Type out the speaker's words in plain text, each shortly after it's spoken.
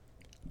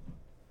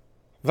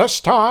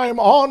This time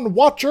on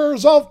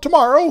Watchers of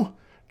Tomorrow,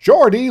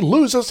 Geordi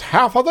loses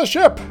half of the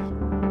ship.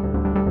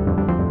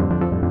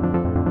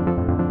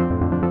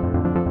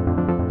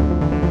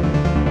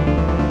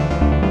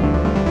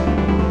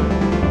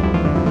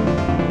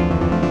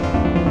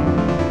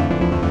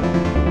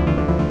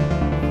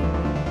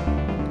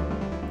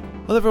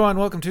 Hello everyone,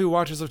 welcome to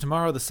Watchers of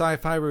Tomorrow, the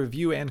sci-fi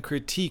review and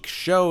critique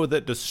show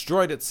that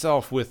destroyed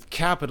itself with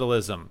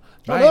capitalism.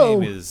 My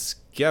name is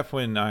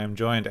Gefwin. I am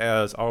joined,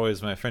 as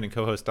always, by my friend and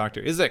co-host,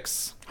 Dr.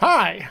 Izix.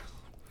 Hi.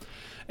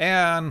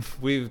 And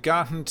we've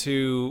gotten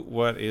to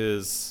what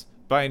is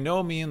by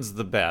no means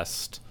the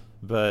best,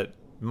 but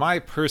my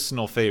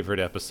personal favorite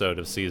episode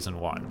of season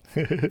 1.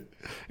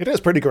 It is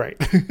pretty great.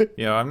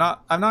 I'm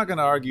not going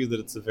to argue that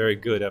it's a very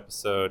good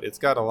episode. It's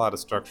got a lot of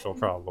structural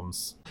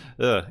problems.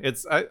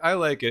 I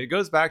like it. It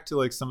goes back to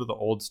like some of the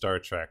old Star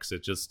Treks.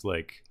 It just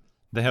like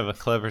they have a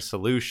clever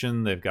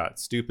solution. They've got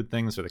stupid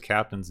things where the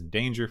captain's in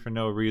danger for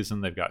no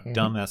reason. They've got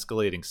dumb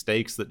escalating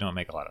stakes that don't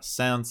make a lot of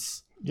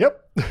sense.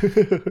 Yep.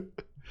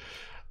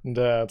 And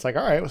it's like,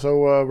 all right, so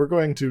we're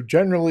going to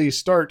generally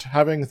start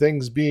having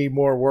things be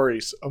more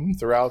worrisome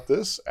throughout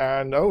this.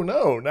 And oh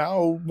no,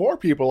 now more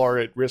people are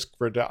at risk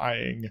for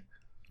dying.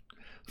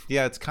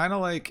 Yeah, it's kind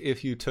of like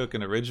if you took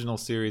an original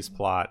series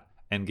plot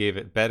and gave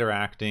it better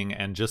acting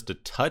and just a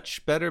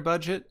touch better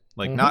budget.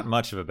 Like not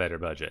much of a better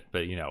budget,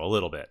 but, a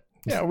little bit.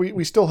 Yeah,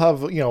 we still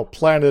have,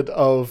 Planet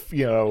of,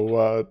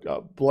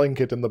 a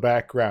blanket in the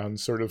background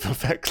sort of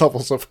effect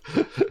levels of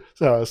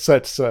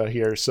sets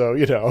here. So,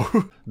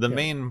 The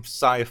main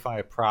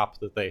sci-fi prop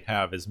that they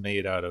have is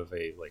made out of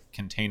a,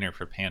 container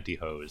for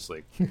pantyhose.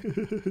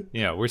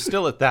 We're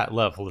still at that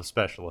level of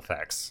special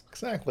effects.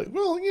 Exactly.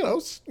 Well,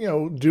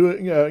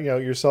 doing,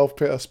 yourself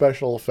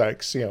special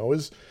effects,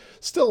 is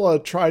still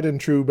a tried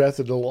and true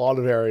method in a lot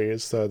of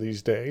areas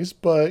these days.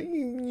 But,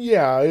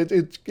 yeah,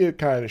 it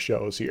kind of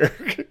shows here.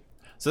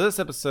 So this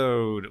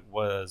episode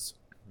was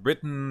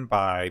written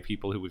by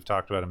people who we've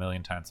talked about a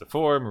million times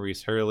before,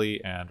 Maurice Hurley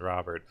and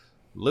Robert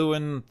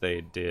Lewin.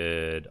 They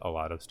did a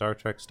lot of Star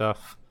Trek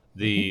stuff.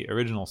 The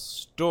original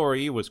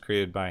story was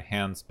created by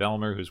Hans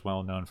Belmer, who's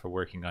well known for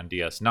working on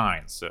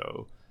DS9,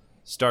 so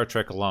Star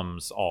Trek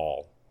alums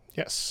all.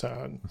 Yes.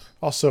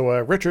 Also,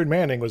 Richard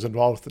Manning was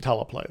involved with the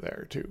teleplay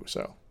there, too,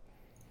 so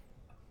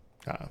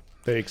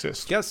they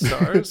exist. Guest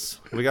stars.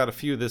 We got a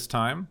few this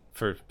time.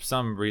 For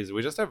some reason,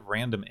 we just have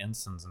random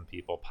ensigns and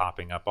people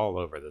popping up all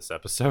over this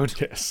episode.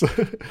 Yes.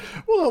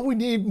 Well, we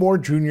need more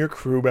junior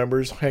crew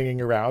members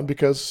hanging around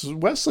because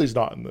Wesley's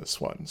not in this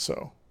one,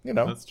 so,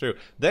 That's true.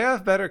 They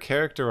have better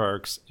character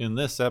arcs in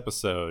this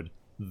episode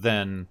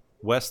than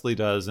Wesley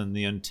does in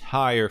the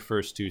entire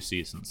first 2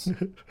 seasons.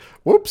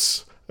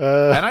 Whoops.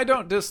 And I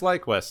don't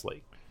dislike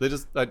Wesley. They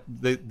just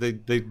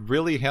they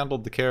really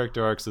handled the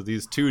character arcs of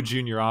these 2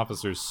 junior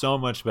officers so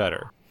much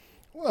better.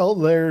 Well,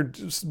 they're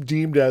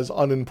deemed as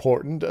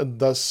unimportant, and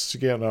thus,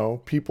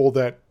 people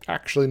that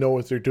actually know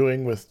what they're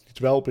doing with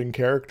developing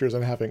characters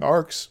and having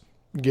arcs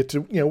get to,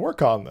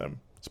 work on them,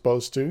 as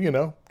opposed to, Gene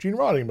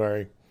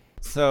Roddenberry.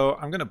 So,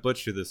 I'm going to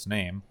butcher this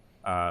name.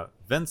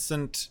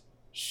 Vincent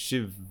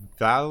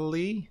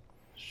Schiavelli?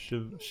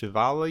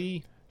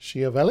 Schiavelli?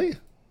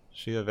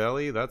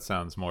 That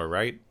sounds more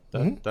right.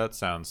 That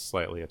sounds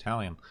slightly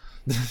Italian.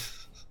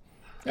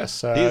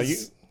 Yes,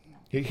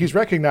 he's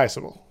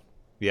recognizable.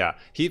 Yeah,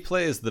 he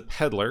plays the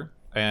peddler,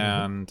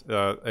 and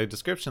a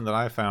description that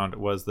I found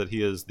was that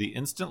he is the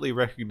instantly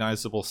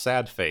recognizable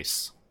sad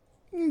face.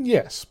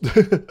 Yes.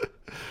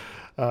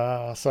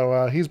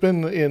 So he's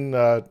been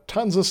in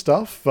tons of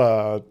stuff,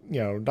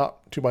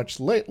 not too much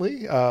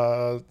lately,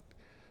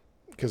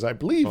 because I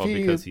believe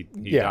because he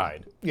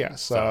died.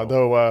 Yes, so.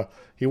 Though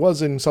he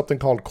was in something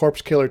called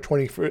Corpse Killer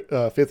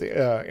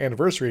 25th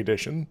Anniversary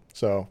Edition,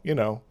 so,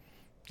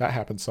 that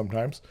happens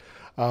sometimes.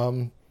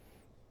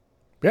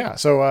 Yeah,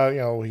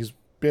 so, he's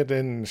been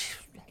in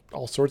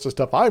all sorts of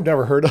stuff I've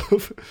never heard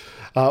of.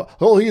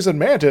 He's in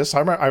Mantis.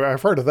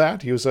 I've heard of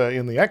that. He was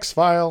in the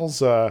X-Files.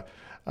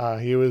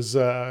 He was,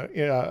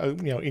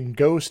 in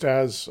Ghost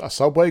as a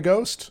subway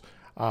ghost.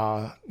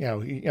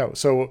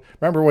 So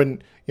remember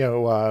when,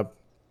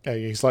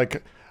 he's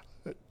like,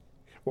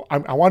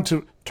 I want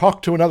to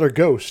talk to another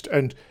ghost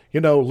and,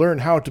 learn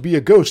how to be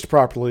a ghost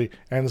properly.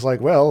 And it's like,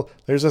 well,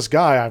 there's this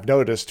guy I've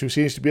noticed who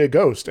seems to be a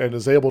ghost and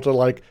is able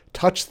to,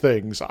 touch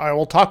things. I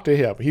will talk to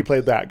him. He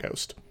played that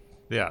ghost.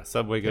 Yeah,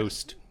 Subway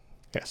Ghost.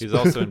 Yes. He's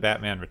also in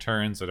Batman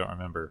Returns. I don't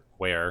remember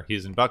where.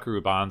 He's in Buckaroo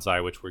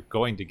Banzai, which we're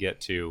going to get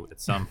to at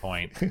some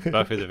point.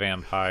 Buffy the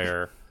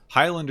Vampire.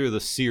 Highlander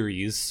the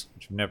series,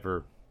 which I've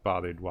never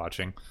bothered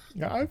watching.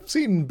 Yeah, I've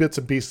seen bits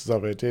and pieces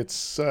of it.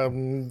 It's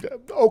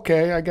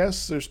okay, I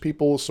guess. There's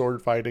people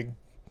sword fighting.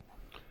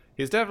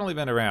 He's definitely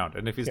been around,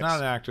 and if he's not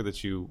an actor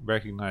that you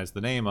recognize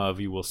the name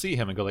of, you will see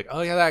him and go like,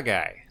 oh yeah, that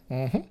guy.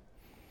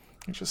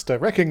 It's just a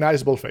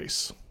recognizable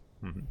face.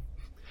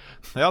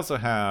 They also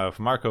have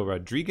Marco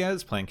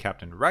Rodriguez playing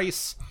Captain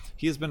Rice.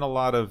 He has been a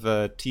lot of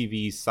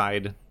TV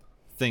side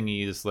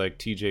thingies like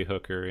TJ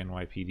Hooker,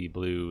 NYPD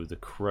Blue, The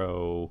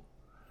Crow,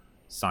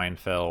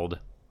 Seinfeld.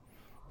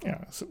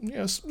 Yeah, so,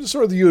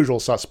 sort of the usual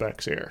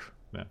suspects here.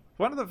 Yeah.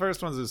 One of the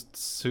first ones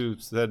is who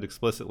said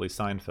explicitly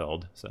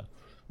Seinfeld,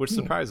 which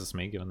surprises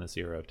me given this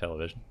era of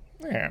television.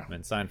 Yeah. I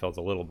mean, Seinfeld's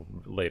a little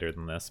later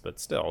than this, but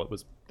still,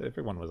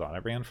 everyone was on it.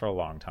 It ran for a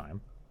long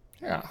time.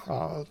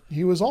 Yeah.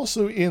 He was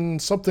also in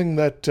something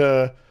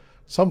that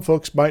some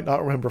folks might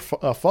not remember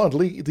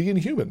fondly, The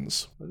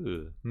Inhumans.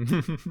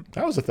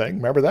 That was a thing.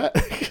 Remember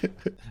that?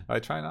 I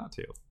try not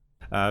to.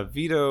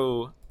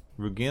 Vito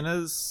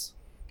Ruginas?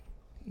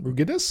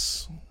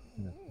 Vito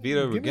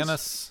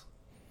Ruginas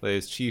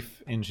plays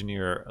Chief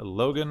Engineer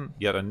Logan,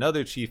 yet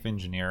another Chief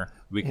Engineer.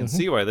 We can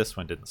see why this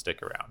one didn't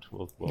stick around.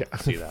 We'll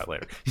see that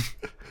later.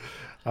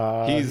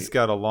 He's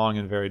got a long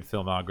and varied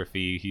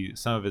filmography.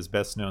 Some of his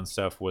best-known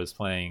stuff was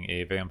playing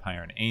a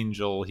vampire and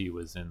angel. He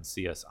was in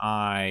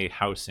CSI,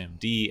 House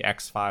MD,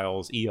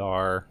 X-Files,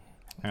 ER.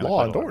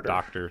 Law and Order.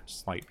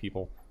 Doctor-like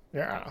people.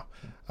 Yeah.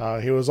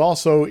 He was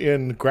also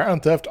in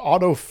Grand Theft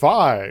Auto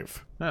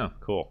 5. Oh,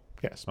 cool.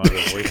 Yes. One of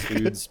the voice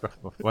dudes.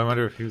 I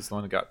wonder if he was the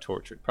one that got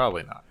tortured.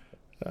 Probably not.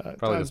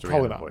 Probably just a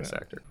random voice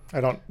actor.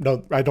 I don't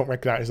know. I don't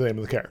recognize the name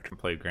of the character.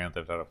 Played Grand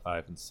Theft Auto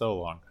 5 in so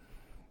long.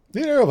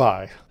 Neither have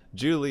I.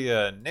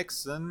 Julia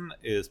Nixon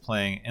is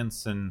playing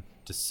Ensign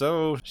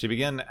Tissot. She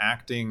began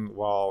acting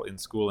while in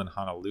school in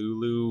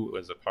Honolulu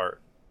with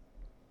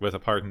a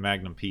part in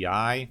Magnum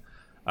P.I.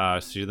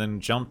 She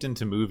then jumped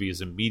into movies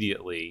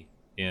immediately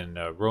in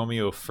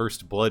Romeo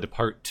First Blood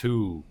Part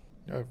 2.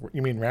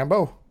 You mean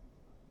Rambo?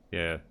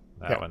 Yeah.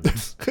 That one.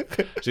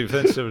 She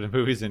finished up in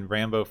movies in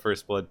Rambo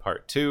First Blood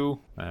Part 2.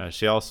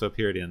 She also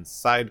appeared in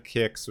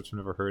Sidekicks, which I've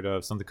never heard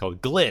of, something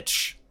called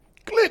Glitch.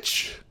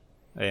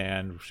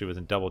 And she was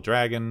in Double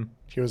Dragon.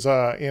 She was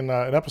in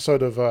an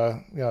episode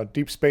of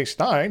Deep Space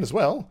Nine as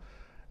well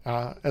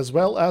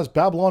as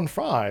Babylon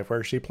 5,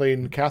 where she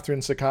played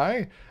Catherine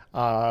Sakai,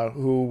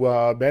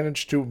 who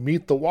managed to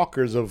meet the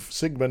walkers of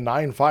Sigma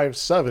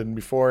 957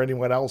 before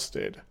anyone else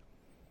did.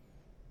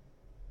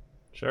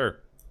 Sure.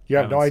 You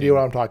have no idea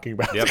what I'm talking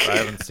about. Yep,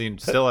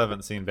 still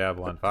haven't seen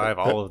Babylon 5.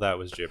 All of that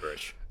was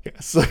gibberish.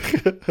 Yes.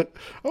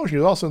 Oh, she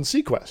was also in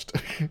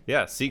Sequest.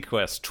 Yeah,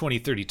 Sequest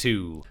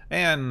 2032.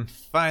 And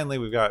finally,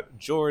 we've got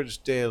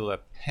George de la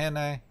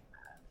Penne,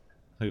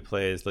 who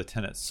plays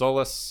Lieutenant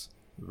Solus.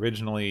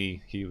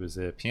 Originally, he was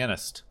a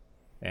pianist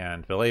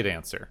and ballet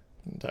dancer.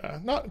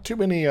 And, not too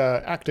many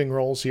acting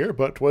roles here,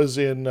 but was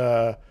in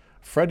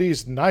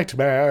Freddy's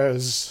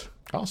Nightmares.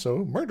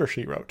 Also, Murder,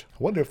 She Wrote. I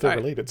wonder if they're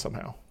related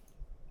somehow.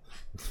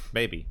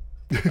 Maybe.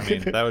 I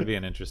mean, that would be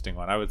an interesting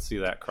one. I would see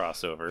that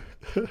crossover.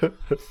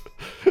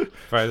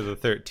 Friday the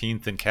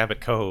 13th in Cabot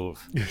Cove.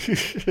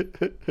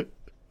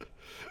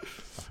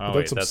 Oh,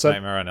 wait, that's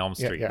Nightmare on Elm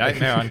Street. Yeah.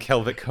 Nightmare on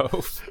Cabot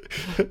Cove.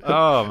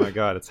 Oh, my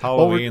God. It's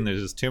Halloween.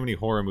 There's just too many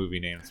horror movie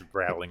names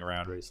rattling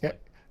around recently.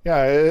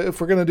 Yeah,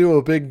 if we're going to do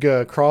a big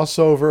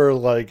crossover,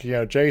 like,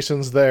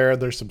 Jason's there,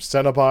 there's some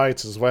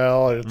Cenobites as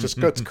well, and it just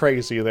gets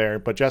crazy there.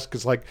 But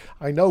Jessica's like,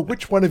 I know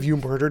which one of you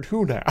murdered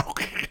who now.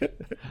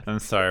 I'm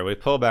sorry, we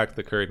pull back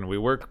the curtain. We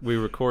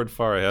record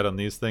far ahead on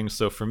these things,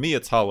 so for me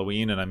it's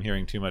Halloween, and I'm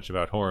hearing too much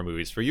about horror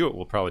movies. For you, it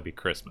will probably be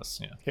Christmas.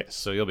 Yeah. Yes.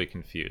 So you'll be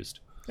confused.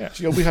 Yeah,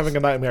 so you'll be having a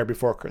nightmare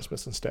before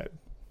Christmas instead.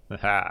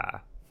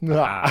 Ha.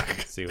 I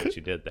can see what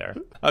you did there.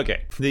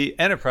 Okay. The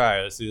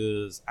Enterprise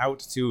is out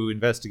to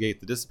investigate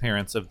the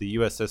disappearance of the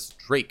USS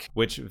Drake,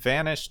 which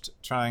vanished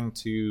trying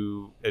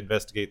to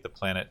investigate the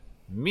planet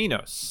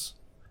Minos,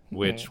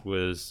 which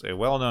was a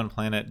well-known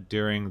planet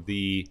during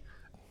the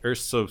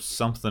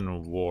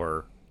Urso-something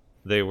war.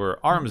 They were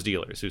arms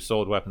dealers who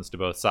sold weapons to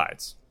both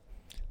sides.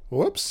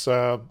 Whoops.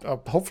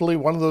 Hopefully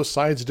one of those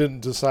sides didn't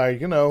decide,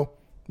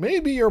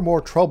 maybe you're more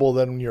trouble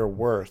than you're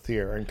worth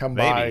here and come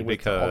by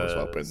with all those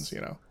weapons,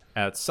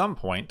 At some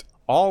point,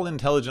 all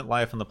intelligent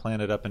life on the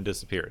planet up and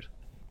disappeared.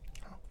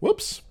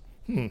 Whoops.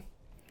 Wait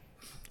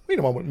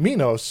a moment.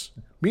 Minos.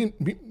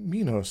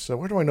 Minos.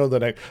 Where do I know the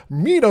name?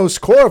 Minos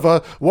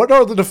Corva. What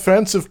are the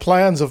defensive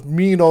plans of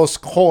Minos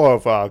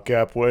Corva,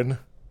 Gapwin?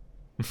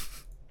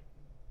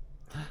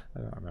 I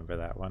don't remember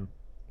that one.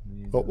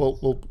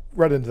 We'll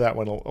run into that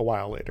one a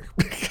while later.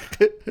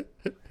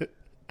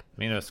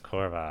 Minos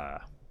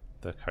Corva.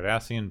 The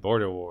Cardassian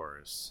Border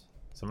Wars.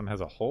 Someone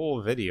has a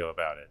whole video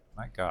about it.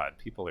 My God,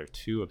 people are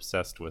too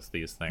obsessed with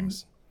these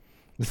things.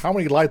 How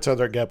many lights are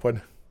there,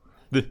 Gepwin?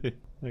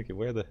 Okay,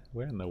 where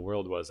in the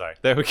world was I?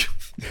 There we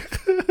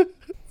go.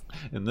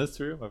 In this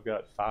room, I've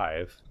got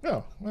 5.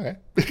 Oh, okay.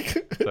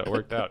 That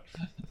worked out.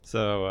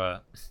 So,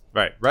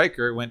 right,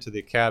 Riker went to the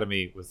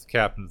academy with the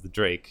captain of the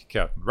Drake,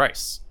 Captain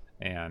Rice,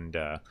 and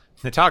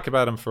they talk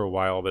about him for a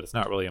while, but it's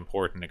not really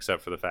important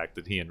except for the fact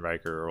that he and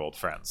Riker are old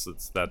friends.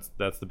 That's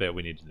the bit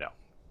we need to know.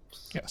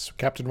 Yes,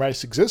 Captain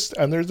Rice exists,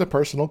 and there's a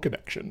personal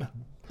connection.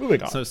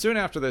 Moving on. So soon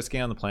after they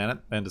scan the planet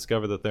and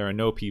discover that there are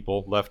no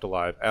people left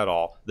alive at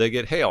all, they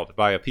get hailed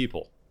by a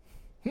people.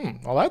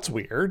 Well, that's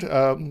weird.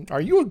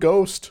 Are you a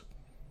ghost?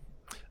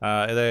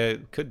 They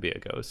could be a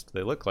ghost.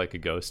 They look like a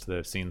ghost that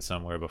I've seen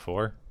somewhere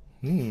before.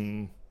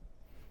 Maybe.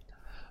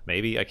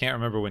 I can't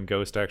remember when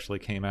Ghost actually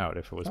came out,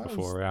 if it was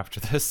before or after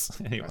this.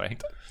 Anyway.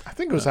 I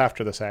think it was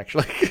after this,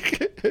 actually.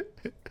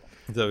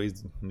 So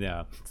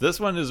this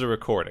one is a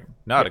recording,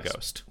 not a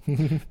ghost.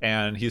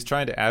 And he's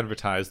trying to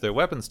advertise their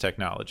weapons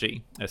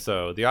technology.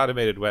 So the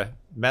automated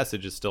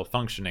message is still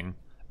functioning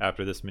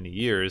after this many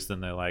years. Then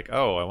they're like,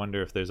 oh, I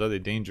wonder if there's other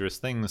dangerous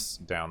things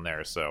down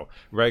there. So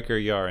Riker,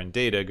 Yar, and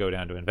Data go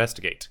down to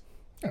investigate.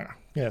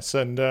 Yes,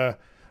 and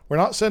we're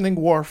not sending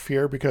Worf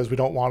here because we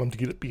don't want him to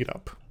get beat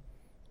up.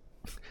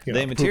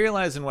 They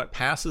materialize in what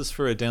passes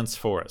for a dense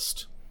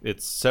forest.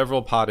 It's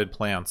several potted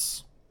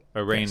plants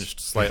arranged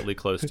slightly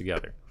close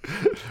together.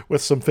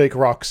 With some fake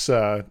rocks,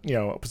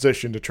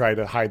 positioned to try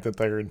to hide that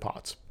they're in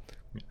pots.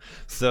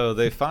 So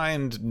they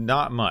find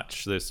not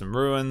much. There's some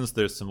ruins,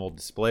 there's some old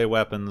display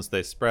weapons.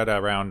 They spread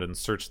around and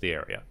search the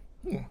area.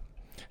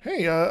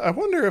 Hey, I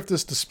wonder if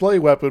this display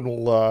weapon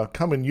will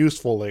come in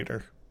useful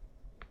later.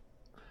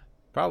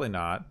 Probably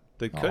not.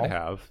 They could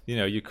have.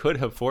 You could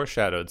have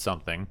foreshadowed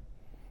something.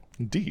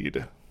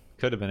 Indeed.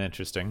 Could have been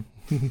interesting.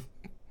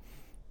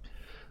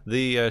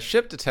 The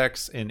ship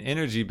detects an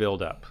energy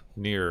buildup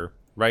near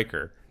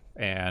Riker,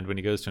 and when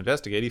he goes to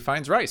investigate, he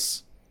finds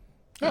Rice.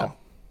 Oh.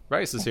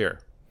 Rice is here.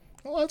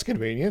 Well, that's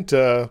convenient.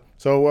 So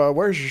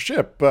where's your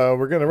ship?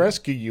 We're going to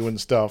rescue you and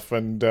stuff,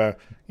 and,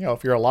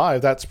 if you're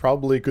alive, that's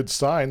probably a good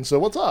sign, so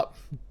what's up?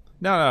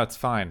 No, it's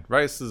fine.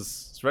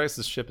 Rice's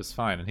ship is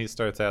fine, and he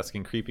starts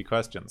asking creepy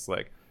questions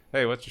like,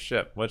 hey, what's your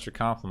ship? What's your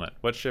complement?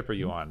 What ship are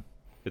you on?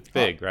 It's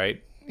big,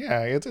 right?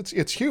 Yeah,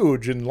 it's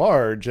huge and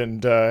large,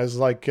 and it's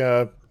like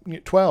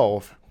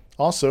 12.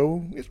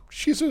 Also,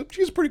 she's a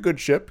pretty good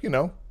ship,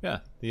 Yeah,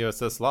 the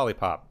USS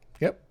Lollipop.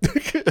 Yep.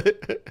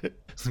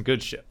 It's a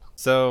good ship.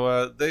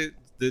 So the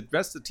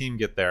rest of the team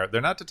get there.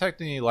 They're not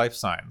detecting any life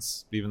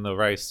signs, even though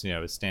Rice,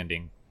 is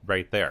standing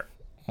right there.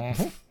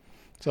 Mm-hmm.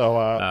 So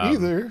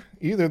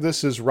either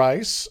this is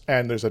Rice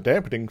and there's a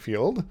dampening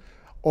field,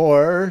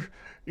 or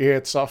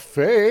it's a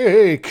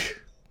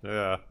fake.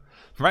 Yeah.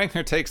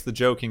 Riker takes the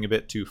joking a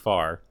bit too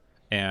far,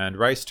 and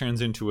Rice turns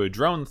into a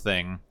drone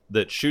thing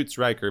that shoots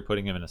Riker,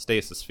 putting him in a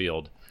stasis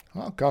field.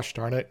 Oh, gosh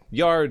darn it.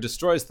 Yar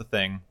destroys the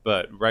thing,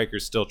 but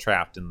Riker's still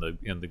trapped in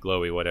the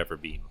glowy whatever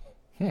beam.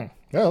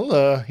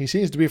 Well, he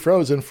seems to be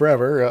frozen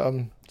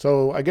forever,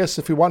 so I guess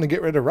if we want to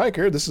get rid of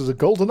Riker, this is a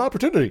golden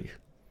opportunity.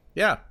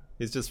 Yeah,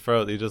 he's just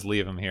frozen. You just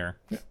leave him here.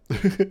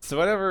 So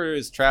whatever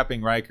is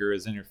trapping Riker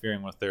is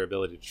interfering with their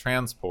ability to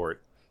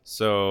transport.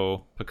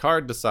 So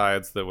Picard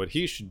decides that what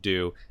he should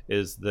do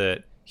is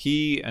that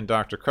he and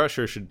Dr.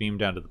 Crusher should beam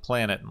down to the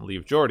planet and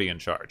leave Geordi in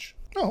charge.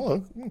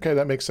 Oh, okay,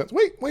 that makes sense.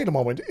 Wait a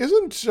moment.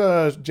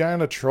 Isn't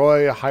Jana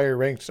Troy a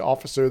higher-ranked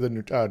officer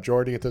than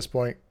Geordi at this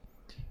point?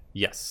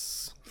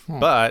 Yes.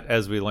 But,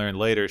 as we learned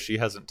later, she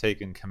hasn't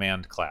taken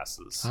command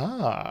classes.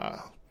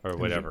 Or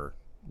whatever.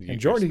 And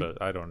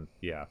Geordi...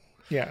 Yeah,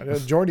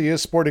 Geordi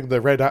is sporting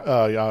the red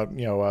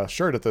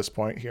shirt at this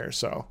point here,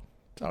 so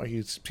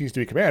he seems to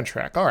be command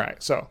track. All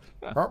right, so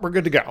we're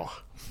good to go.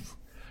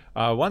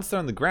 Once they're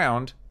on the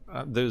ground,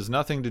 there's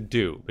nothing to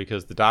do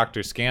because the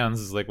doctor scans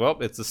is like, well,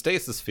 it's a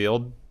stasis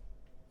field.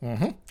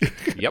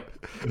 Mm-hmm. Yep.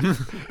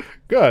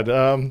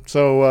 Good.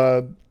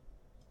 So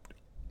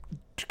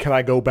can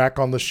I go back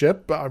on the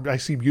ship? I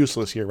seem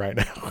useless here right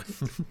now.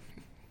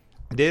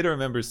 Data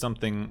remembers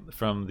something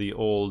from the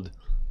old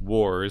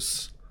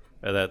wars,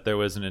 that there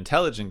was an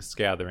intelligence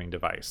gathering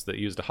device that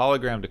used a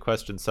hologram to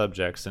question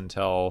subjects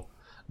until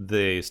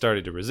they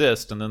started to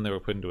resist, and then they were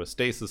put into a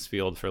stasis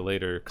field for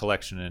later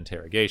collection and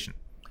interrogation.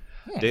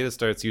 Data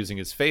starts using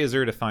his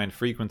phaser to find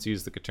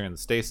frequencies that could turn the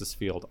stasis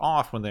field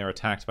off when they are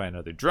attacked by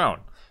another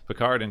drone.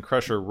 Picard and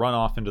Crusher run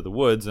off into the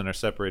woods and are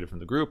separated from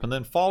the group and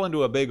then fall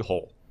into a big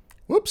hole.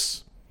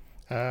 Whoops.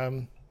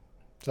 So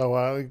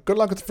good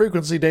luck with the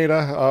frequency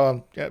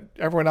data.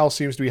 Everyone else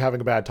seems to be having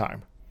a bad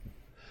time.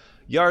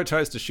 Yar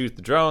tries to shoot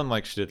the drone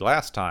like she did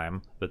last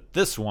time, but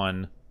this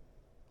one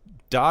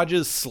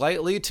dodges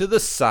slightly to the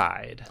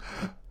side.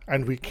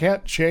 And we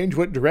can't change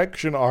what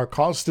direction our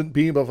constant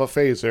beam of a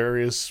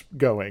phaser is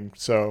going,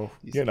 so,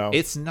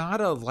 It's not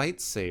a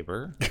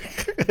lightsaber.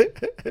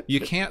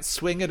 You can't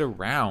swing it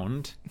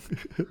around.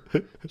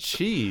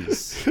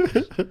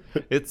 Jeez.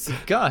 It's a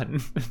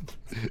gun.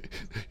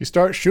 You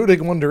start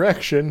shooting one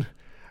direction,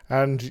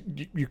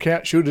 and you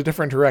can't shoot a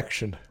different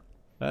direction.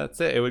 That's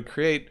it. It would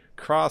create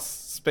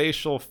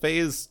cross-spatial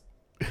phase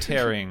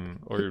tearing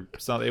or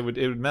something. It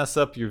would mess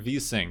up your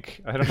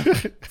V-Sync. I don't know.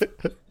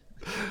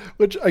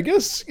 Which I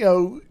guess,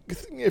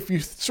 if you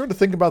sort of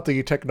think about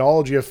the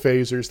technology of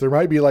phasers, there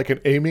might be like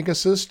an aiming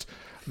assist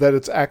that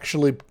it's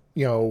actually,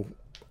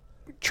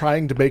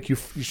 trying to make you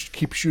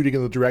keep shooting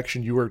in the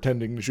direction you were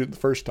intending to shoot the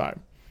first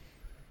time.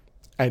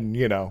 And,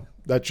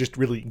 that's just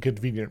really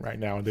inconvenient right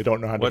now, and they don't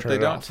know how to turn it off. What they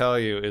don't tell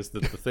you is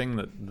that the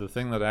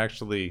thing that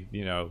actually,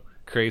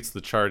 creates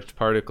the charged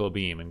particle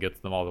beam and gets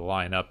them all to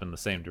line up in the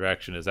same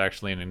direction is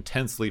actually an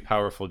intensely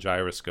powerful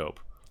gyroscope.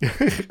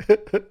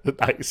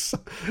 Nice.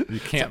 You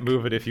can't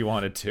move it if you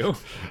wanted to.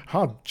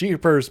 Oh,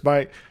 jeepers,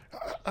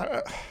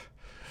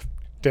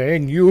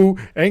 dang you,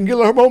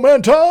 angular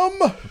momentum!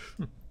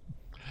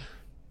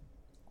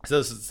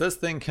 So since this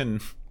thing can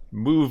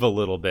move a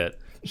little bit,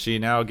 she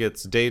now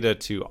gets Data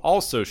to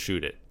also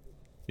shoot it.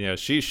 You know,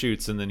 she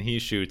shoots and then he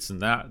shoots,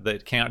 and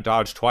that can't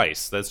dodge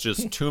twice. That's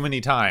just too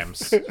many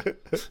times.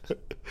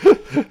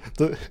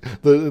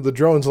 The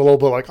drone's a little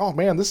bit like, oh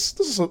man, this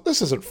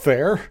isn't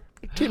fair.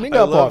 Teaming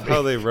up I love on me.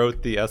 how they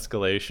wrote the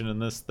escalation in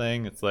this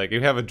thing. It's like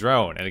you have a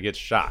drone and it gets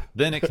shot,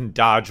 then it can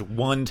dodge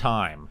one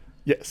time.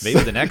 Yes.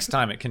 Maybe the next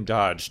time it can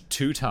dodge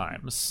 2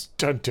 times.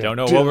 Dun, dun, Don't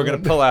know dun. what we're gonna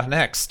pull out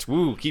next.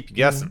 Woo, keep you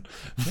guessing.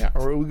 Yeah,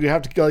 or we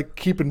have to like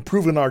keep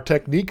improving our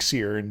techniques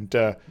here, and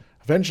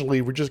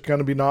eventually we're just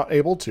gonna be not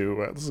able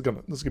to. This is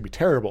gonna be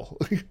terrible.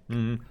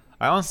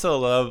 I also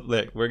love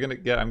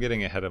that I'm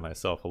getting ahead of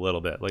myself a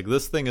little bit. Like,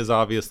 this thing is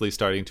obviously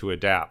starting to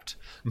adapt,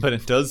 but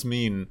it does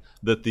mean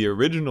that the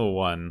original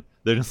one,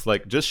 they're just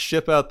like, just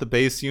ship out the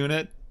base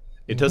unit.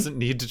 It doesn't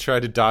need to try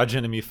to dodge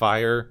enemy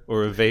fire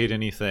or evade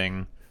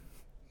anything.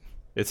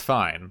 It's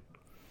fine.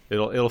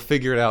 It'll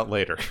figure it out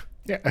later.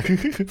 Yeah.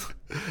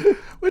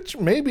 Which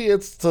maybe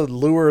it's to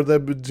lure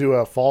them into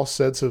a false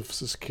sense of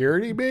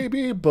security,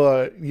 maybe,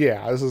 but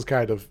yeah, this is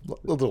kind of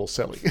a little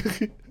silly.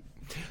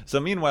 So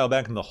meanwhile,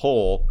 back in the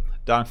hole,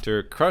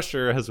 Dr.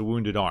 Crusher has a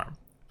wounded arm.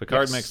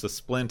 Picard Yes. makes a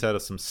splint out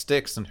of some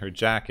sticks in her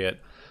jacket.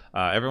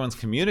 Everyone's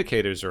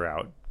communicators are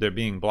out. They're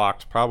being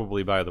blocked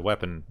probably by the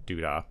weapon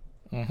doodah.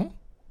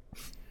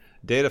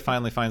 Data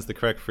finally finds the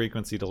correct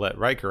frequency to let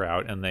Riker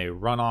out, and they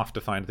run off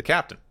to find the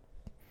captain.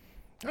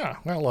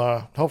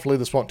 Well, hopefully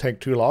this won't take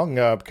too long,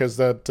 because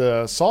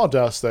that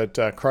sawdust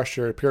that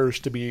Crusher appears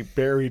to be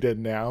buried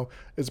in now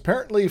is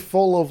apparently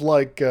full of,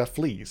 like,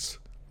 fleas.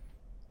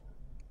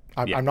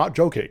 I'm not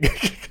joking.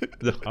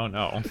 Oh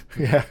no.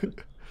 Yeah.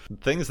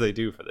 Things they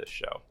do for this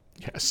show.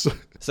 Yes.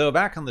 So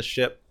back on the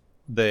ship,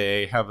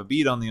 they have a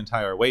beat on the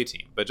entire away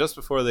team, but just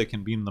before they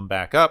can beam them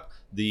back up,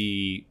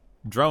 the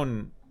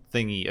drone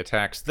thingy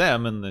attacks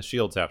them and the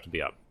shields have to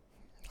be up.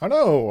 Oh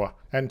no!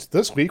 And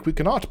this week we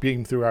cannot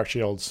beam through our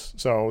shields,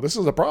 so this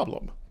is a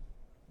problem.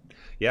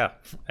 Yeah,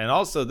 and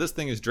also this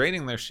thing is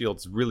draining their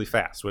shields really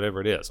fast,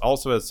 whatever it is.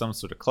 Also has some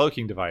sort of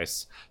cloaking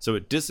device, so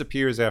it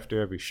disappears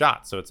after every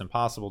shot, so it's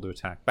impossible to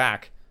attack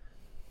back.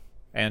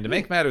 And to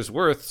make matters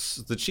worse,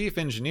 the chief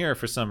engineer,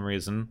 for some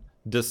reason,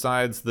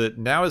 decides that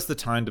now is the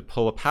time to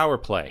pull a power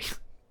play.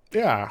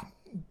 Yeah,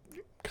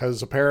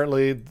 because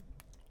apparently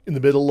in the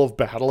middle of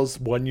battle is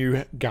when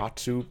you got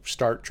to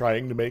start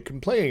trying to make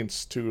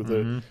complaints to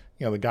the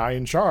the guy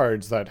in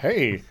charge that,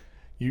 hey,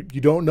 you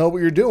don't know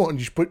what you're doing.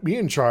 You should put me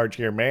in charge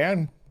here,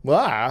 man.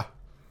 Blah.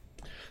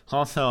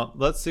 Also,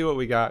 let's see what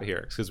we got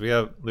here, because we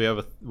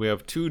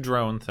have 2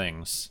 drone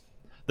things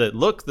that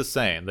look the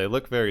same. They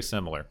look very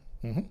similar.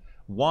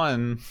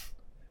 One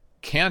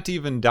can't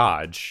even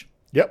dodge.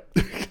 Yep.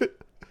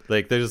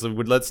 Like,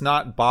 let's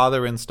not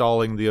bother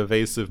installing the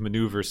evasive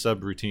maneuver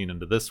subroutine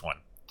into this one.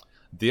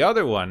 The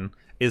other one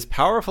is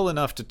powerful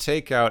enough to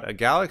take out a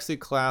Galaxy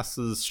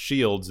class's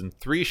shields in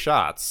 3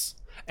 shots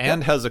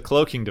and has a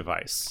cloaking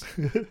device.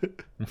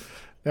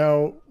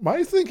 Now,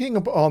 my thinking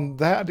on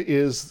that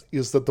is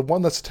that the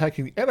one that's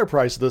attacking the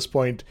Enterprise at this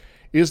point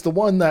is the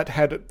one that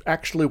had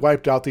actually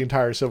wiped out the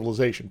entire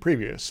civilization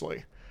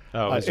previously.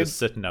 Oh, it's just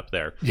sitting up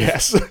there.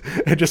 Yes.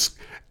 And just,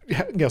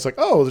 it's like,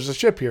 oh, there's a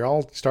ship here.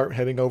 I'll start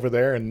heading over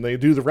there. And they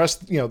do the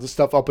rest, the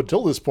stuff up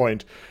until this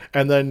point.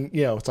 And then,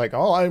 it's like,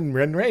 oh, I'm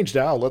in range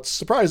now. Let's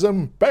surprise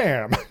them.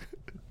 Bam.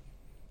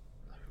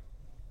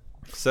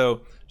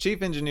 So,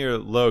 Chief Engineer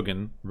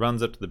Logan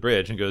runs up to the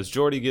bridge and goes,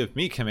 Geordi, give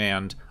me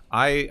command.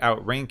 I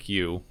outrank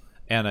you,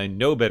 and I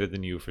know better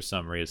than you for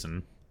some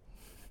reason.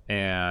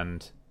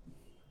 And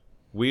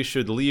we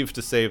should leave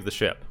to save the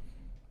ship.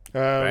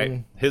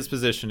 Right? His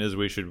position is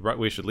we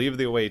should leave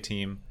the away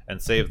team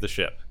and save the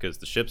ship, because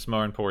the ship's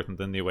more important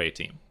than the away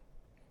team.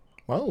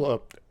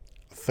 Well,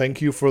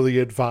 thank you for the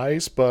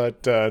advice,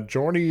 but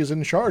Geordi is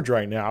in charge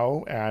right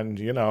now, and,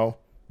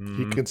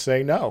 he can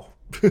say no.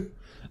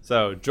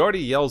 So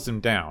Geordi yells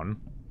him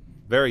down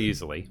very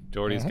easily.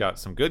 Geordi's got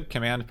some good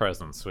command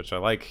presence, which I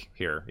like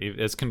here.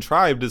 As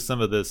contrived as some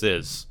of this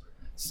is,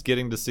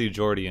 getting to see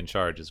Geordi in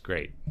charge is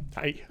great.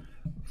 Hi.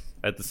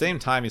 At the same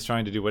time, he's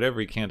trying to do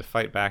whatever he can to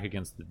fight back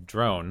against the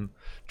drone.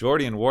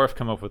 Geordi and Worf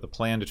come up with a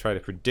plan to try to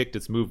predict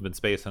its movements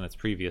based on its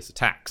previous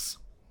attacks.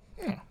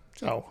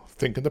 So,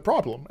 thinking the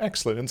problem.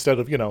 Excellent. Instead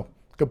of,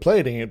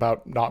 complaining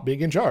about not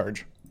being in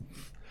charge.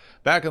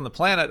 Back on the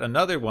planet,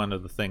 another one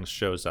of the things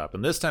shows up,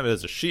 and this time it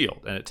has a shield,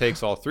 and it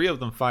takes all 3 of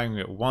them firing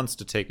at once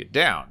to take it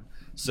down.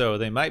 So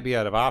they might be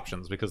out of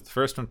options, because the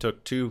first one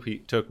took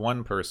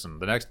 1 person,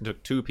 the next one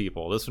took 2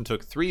 people, this one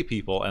took 3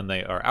 people, and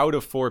they are out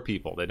of 4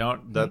 people. They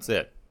don't. That's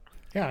it.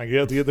 Yeah,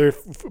 the other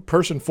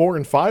person 4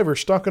 and 5 are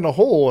stuck in a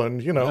hole,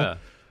 and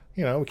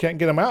we can't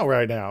get them out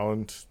right now,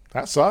 and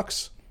that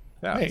sucks.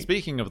 Yeah. Hey.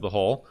 Speaking of the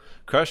hole,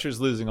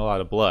 Crusher's losing a lot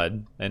of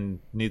blood and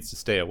needs to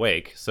stay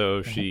awake,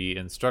 so she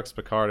instructs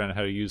Picard on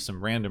how to use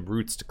some random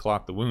roots to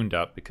clog the wound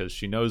up, because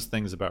she knows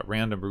things about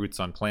random roots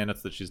on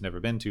planets that she's never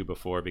been to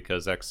before,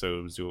 because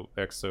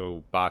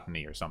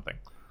exobotany or something.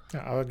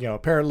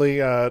 Apparently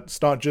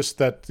it's not just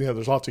that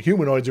there's lots of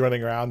humanoids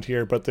running around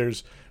here, but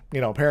there's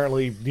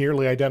apparently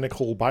nearly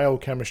identical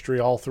biochemistry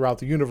all throughout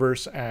the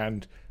universe,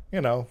 and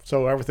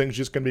so everything's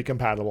just going to be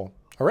compatible.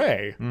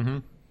 Hooray!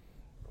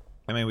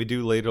 I mean, we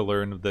do later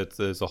learn that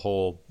there's a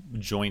whole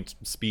joint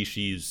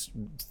species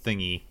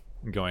thingy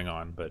going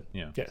on, but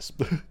Yes.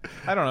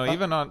 I don't know.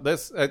 Even on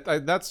this,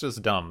 that's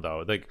just dumb,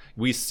 though. Like,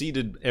 we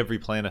seeded every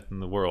planet in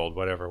the world,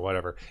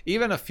 whatever.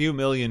 Even a few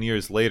million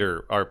years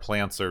later, our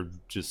plants are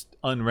just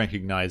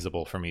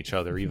unrecognizable from each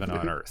other, even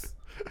on Earth.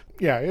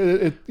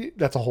 Yeah,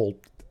 that's a whole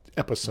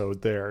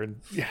episode there,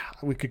 and yeah,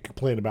 we could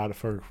complain about it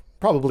for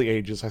probably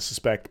ages, I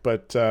suspect.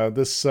 But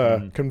this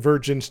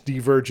convergent,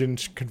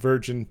 divergent,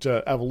 convergent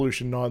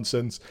evolution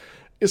nonsense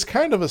is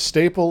kind of a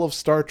staple of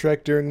Star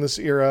Trek during this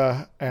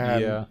era,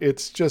 and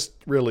it's just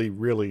really,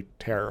 really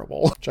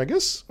terrible. Which I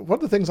guess one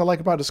of the things I like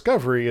about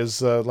Discovery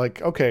is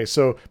okay,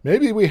 so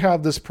maybe we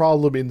have this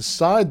problem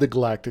inside the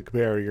galactic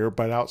barrier,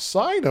 but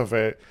outside of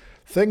it,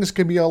 things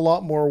can be a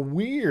lot more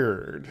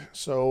weird.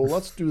 So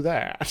let's do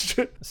that.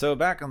 So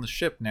back on the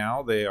ship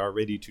now, they are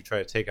ready to try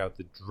to take out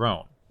the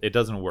drone. It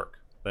doesn't work.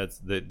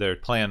 Their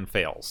plan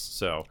fails.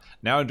 So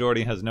now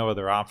Geordi has no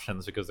other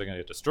options because they're going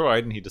to get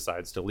destroyed, and he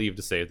decides to leave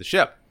to save the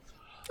ship.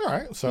 All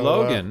right, so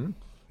Logan,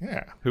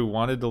 who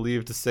wanted to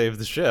leave to save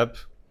the ship,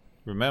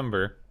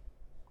 remember,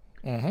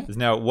 is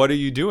now, what are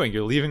you doing?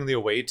 You're leaving the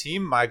away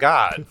team? My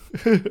God.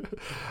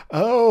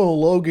 Oh,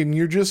 Logan,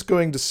 you're just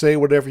going to say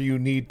whatever you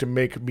need to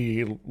make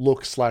me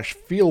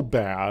look/feel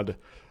bad.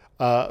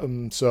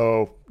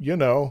 So,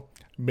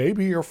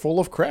 maybe you're full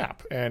of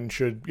crap and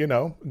should,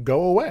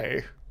 go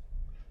away.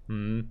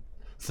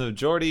 So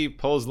Geordi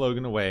pulls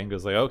Logan away and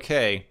goes like,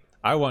 okay,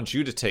 I want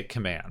you to take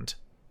command.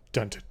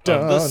 Dun, dun,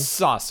 dun. Of the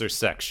saucer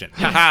section.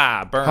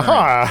 Ha-ha, burn.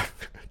 Ha-ha,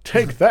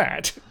 take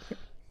that.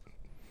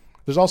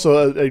 There's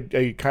also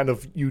a kind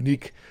of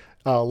unique,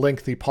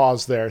 lengthy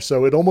pause there,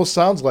 so it almost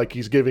sounds like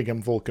he's giving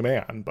him full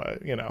command,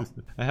 but,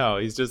 No,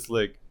 he's just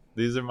like,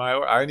 these are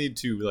I need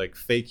to,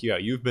 fake you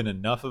out. You've been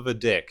enough of a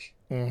dick.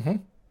 Mm-hmm.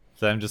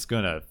 So I'm just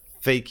going to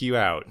fake you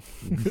out.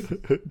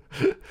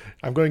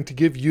 I'm going to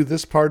give you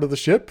this part of the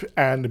ship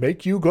and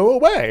make you go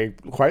away,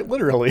 quite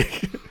literally.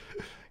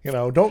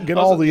 Don't get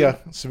all the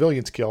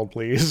civilians killed,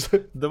 please.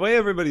 The way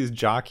everybody's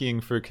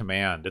jockeying for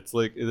command, it's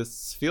like,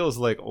 this feels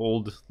like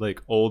old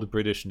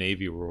British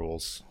Navy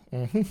rules.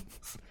 Mm-hmm.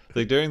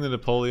 Like during the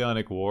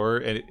Napoleonic War,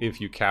 and if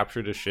you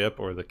captured a ship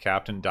or the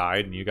captain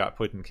died and you got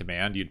put in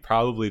command, you'd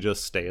probably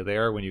just stay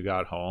there when you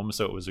got home.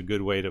 So it was a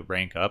good way to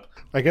rank up.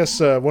 I guess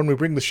when we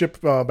bring the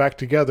ship back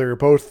together,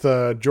 both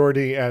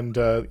Geordi and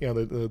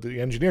the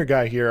engineer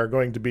guy here are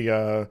going to be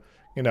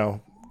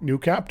new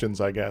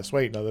captains, I guess.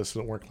 Wait, no, this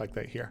doesn't work like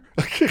that here.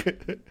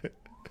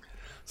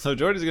 So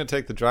Geordi's going to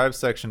take the drive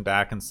section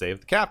back and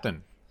save the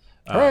captain.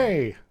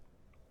 Hooray!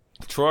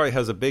 Troy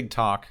has a big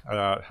talk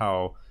about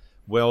how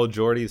well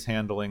Geordi's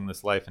handling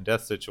this life and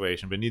death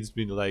situation, but needs to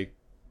be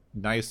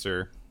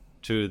nicer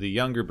to the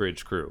younger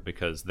bridge crew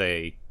because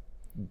they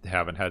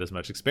haven't had as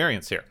much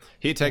experience here.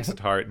 He takes it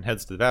to heart and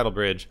heads to the battle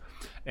bridge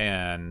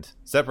and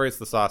separates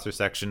the saucer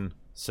section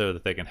so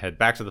that they can head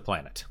back to the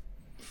planet.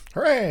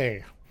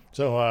 Hooray!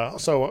 So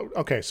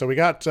we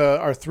got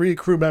our 3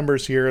 crew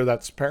members here.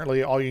 That's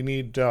apparently all you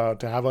need to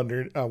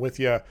have with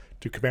you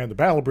to command the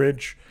battle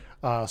bridge.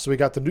 So we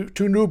got the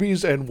 2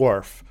 newbies and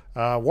Worf.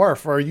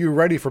 Worf, are you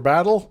ready for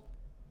battle?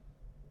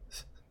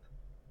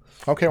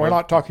 Okay, we're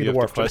not talking to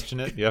Worf.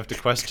 You have to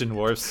question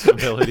Worf's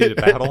ability to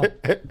battle?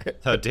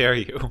 How dare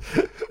you?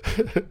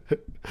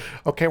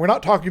 Okay, we're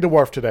not talking to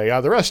Worf today.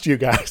 The rest of you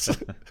guys,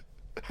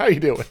 how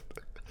you doing?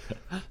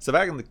 So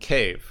back in the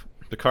cave,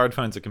 Picard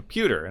finds a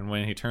computer, and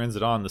when he turns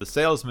it on, the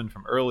salesman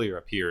from earlier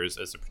appears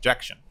as a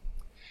projection.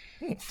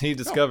 He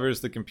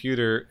discovers the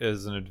computer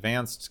is an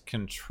advanced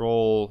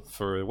control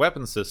for a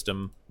weapon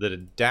system that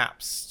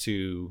adapts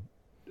to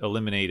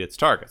eliminate its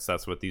targets.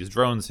 That's what these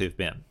drones have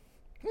been.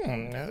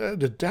 An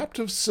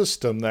adaptive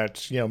system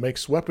that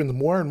makes weapons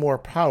more and more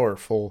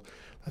powerful.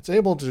 That's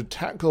able to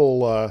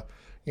tackle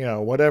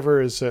whatever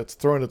is it's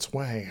thrown its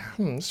way.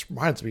 This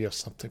reminds me of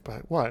something,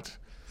 but what?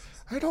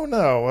 I don't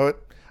know.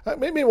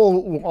 Maybe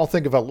I'll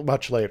think of it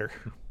much later.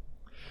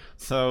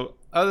 So,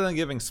 other than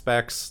giving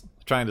specs,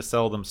 trying to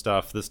sell them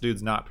stuff, this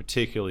dude's not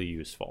particularly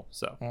useful.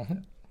 So,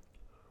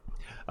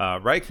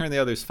 Riker and the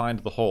others find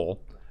the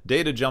hole.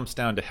 Data jumps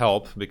down to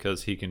help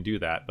because he can do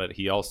that, but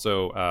he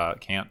also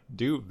can't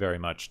do very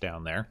much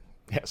down there.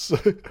 Yes.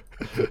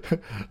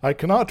 I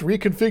cannot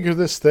reconfigure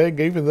this thing,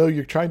 even though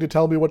you're trying to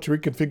tell me what to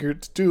reconfigure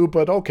it to do,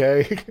 but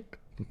okay.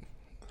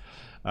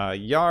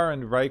 Yar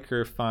and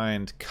Riker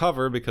find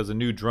cover because a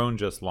new drone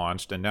just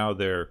launched, and now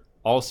they're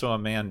also a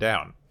man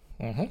down.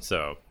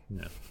 So,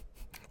 yeah.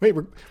 Wait,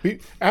 we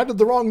added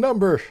the wrong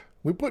number.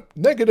 We put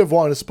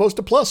 -1 as opposed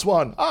to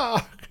 +1.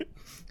 Ah!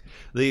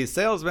 The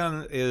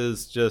salesman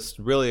is just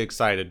really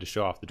excited to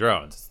show off the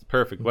drones. It's the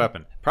perfect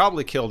weapon.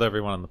 Probably killed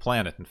everyone on the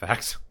planet, in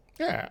fact.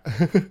 Yeah.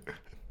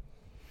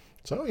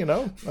 So, we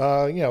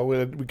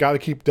got to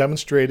keep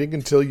demonstrating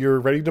until you're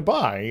ready to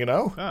buy,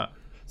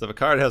 So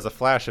Picard has a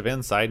flash of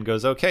insight and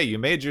goes, okay, you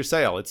made your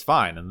sale. It's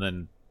fine. And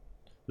then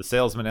the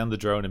salesman and the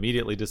drone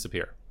immediately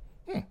disappear.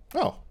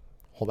 Oh,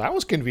 well, that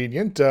was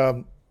convenient.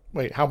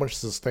 Wait, how much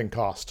does this thing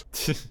cost?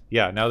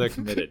 Yeah, now they're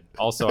committed.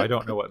 Also, I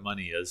don't know what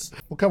money is.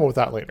 We'll come up with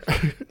that later.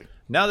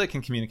 now they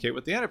can communicate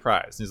with the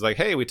Enterprise. And he's like,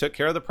 hey, we took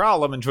care of the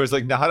problem. And Geordi's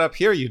like, not up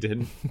here, you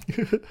didn't.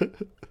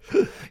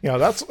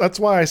 That's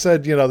why I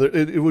said,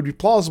 it would be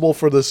plausible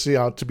for this,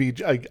 to be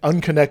an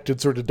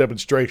unconnected sort of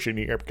demonstration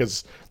here,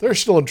 because they're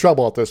still in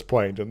trouble at this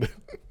point. And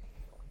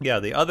yeah,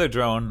 the other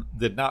drone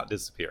did not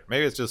disappear.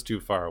 Maybe it's just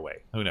too far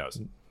away. Who knows?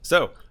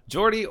 So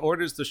Geordi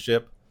orders the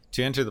ship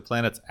to enter the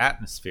planet's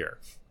atmosphere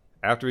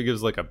after he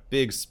gives like a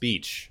big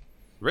speech,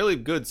 really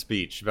good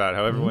speech about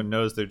how everyone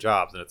knows their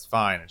jobs and it's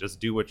fine and just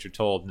do what you're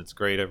told and it's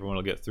great. Everyone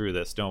will get through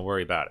this. Don't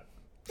worry about it.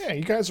 Yeah,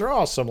 you guys are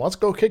awesome. Let's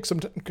go kick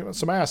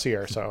some ass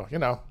here. So,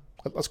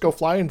 let's go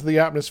fly into the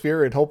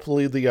atmosphere, and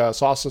hopefully the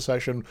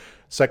SOSA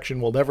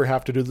section will never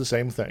have to do the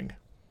same thing.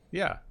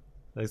 Yeah,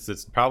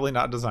 it's probably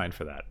not designed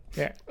for that.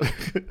 Yeah.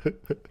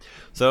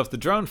 So if the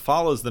drone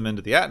follows them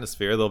into the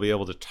atmosphere, they'll be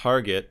able to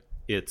target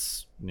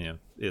its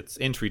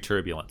entry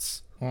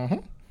turbulence,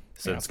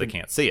 since they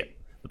can't see it.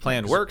 The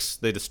plan works.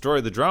 They destroy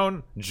the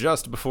drone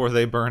just before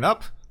they burn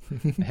up,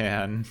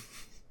 and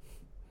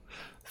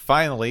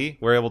finally,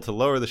 we're able to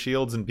lower the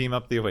shields and beam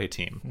up the away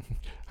team.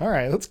 All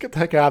right, let's get the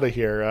heck out of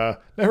here.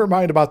 Never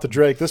mind about the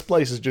Drake. This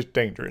place is just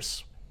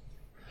dangerous.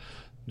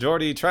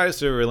 Geordi tries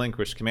to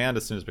relinquish command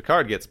as soon as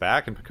Picard gets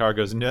back, and Picard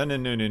goes,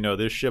 no,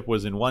 this ship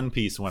was in one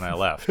piece when I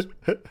left.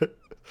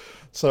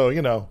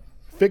 So,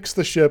 fix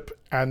the ship,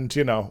 and,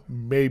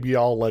 maybe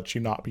I'll let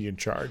you not be in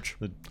charge.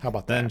 How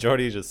about that? Then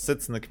Geordi just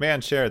sits in the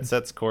command chair and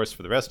sets course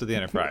for the rest of the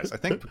Enterprise. I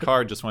think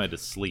Picard just wanted to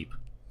sleep.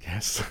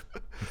 Yes.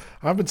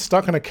 I've been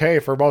stuck in a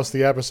cave for most of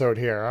the episode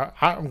here.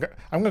 I'm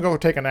going to go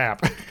take a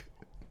nap.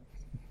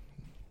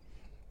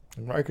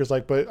 And Riker's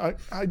like, but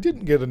I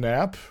didn't get a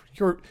nap.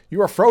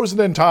 You are frozen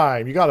in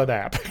time. You got a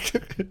nap.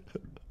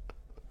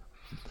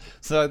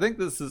 So I think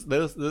this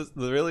the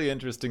really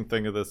interesting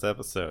thing of this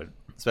episode,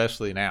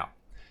 especially now.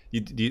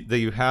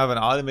 You have an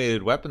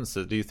automated weapon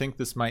system. Do you think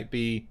this might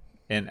be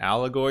an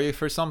allegory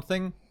for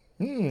something?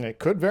 It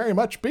could very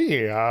much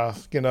be,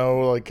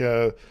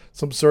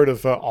 some sort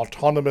of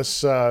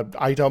autonomous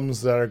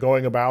items that are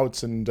going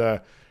about and,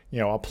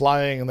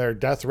 applying their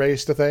death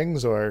rays to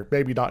things, or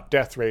maybe not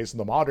death rays in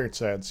the modern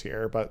sense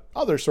here, but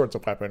other sorts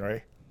of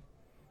weaponry.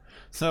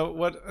 So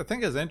what I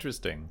think is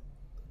interesting,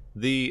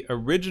 the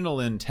original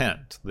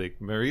intent,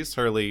 Maurice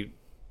Hurley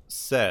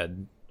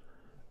said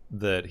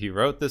that he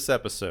wrote this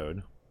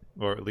episode,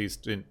 or at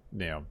least,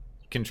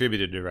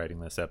 contributed to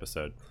writing this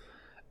episode,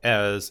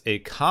 as a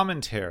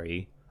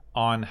commentary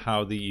on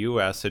how the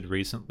U.S. had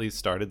recently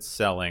started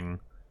selling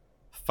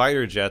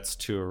fighter jets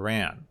to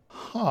Iran.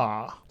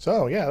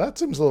 So, yeah, that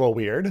seems a little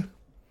weird.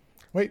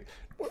 Wait,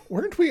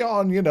 weren't we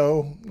on,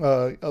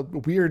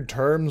 weird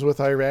terms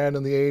with Iran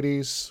in the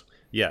 80s?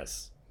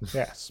 Yes.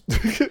 Yes.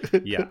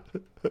 Yeah.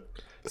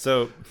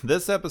 So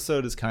this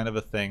episode is kind of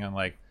a thing on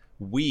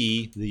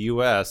we, the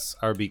U.S.,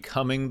 are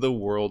becoming the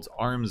world's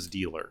arms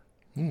dealer.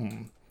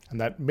 And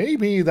that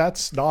maybe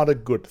that's not a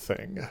good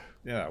thing.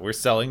 Yeah, we're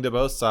selling to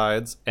both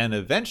sides, and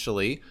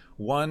eventually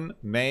one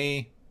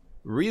may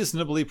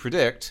reasonably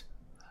predict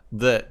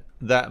that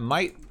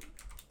might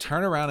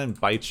turn around and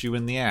bite you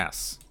in the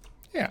ass.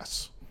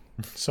 Yes.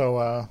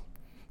 So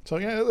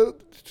yeah,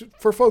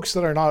 for folks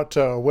that are not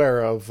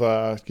aware of,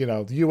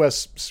 the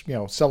U.S.,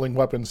 selling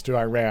weapons to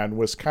Iran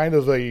was kind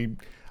of a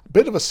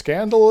bit of a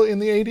scandal in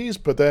the 80s,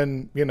 but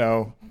then,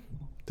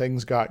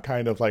 things got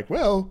kind of like,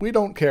 well, we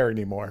don't care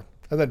anymore.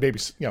 And then maybe,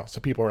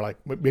 some people are like,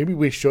 maybe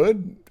we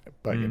should,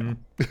 but,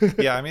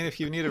 Yeah, I mean, if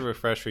you need a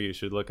refresher, you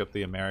should look up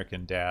the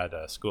American Dad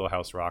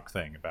Schoolhouse Rock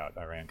thing about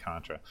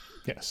Iran-Contra.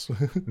 Yes.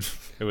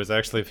 It was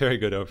actually a very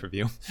good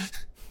overview.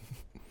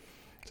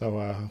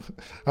 So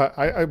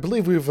I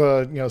believe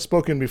we've,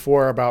 spoken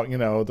before about,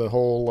 the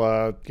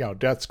whole,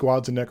 death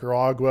squads in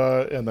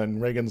Nicaragua. And then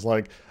Reagan's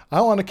like,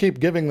 I want to keep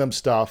giving them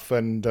stuff.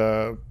 And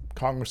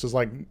Congress is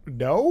like,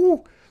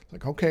 no. It's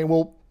like, okay,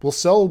 we'll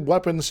sell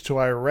weapons to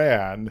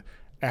Iran.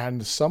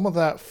 And some of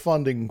that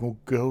funding will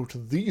go to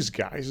these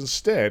guys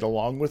instead,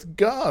 along with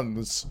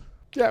guns.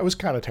 Yeah, it was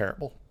kind of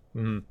terrible.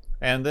 Mm-hmm.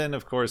 And then,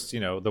 of course,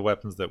 the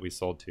weapons that we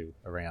sold to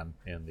Iran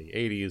in the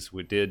 80s,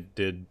 we did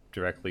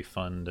directly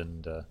fund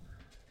and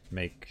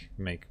make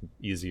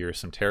easier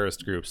some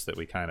terrorist groups that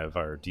we kind of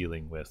are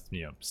dealing with,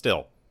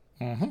 still.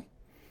 Mm-hmm.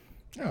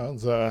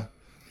 Yeah,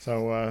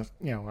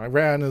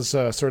 Iran is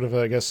sort of,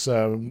 I guess,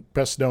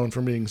 best known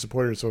for being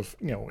supporters of,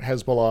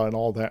 Hezbollah and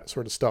all that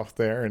sort of stuff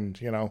there.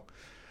 And,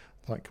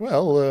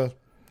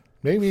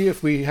 maybe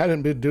if we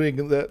hadn't been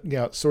doing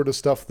that, sort of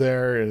stuff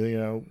there,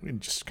 and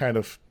just kind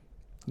of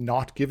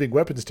not giving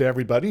weapons to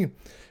everybody,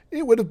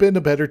 it would have been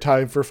a better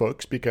time for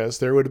folks because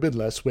there would have been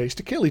less ways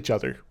to kill each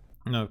other.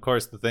 And of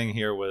course, the thing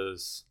here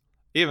was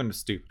even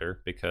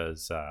stupider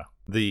because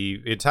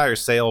the entire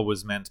sale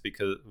was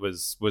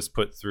was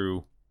put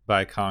through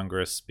by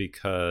Congress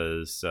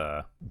because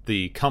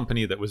the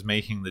company that was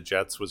making the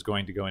jets was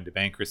going to go into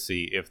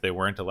bankruptcy if they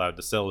weren't allowed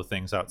to sell the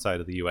things outside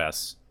of the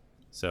U.S.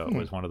 So it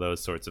was one of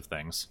those sorts of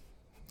things.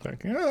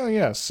 Like, oh,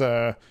 yes,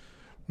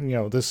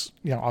 this,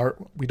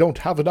 we don't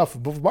have enough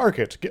of a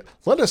market.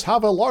 Let us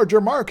have a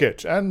larger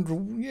market.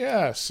 And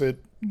yes,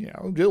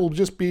 it'll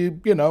just be,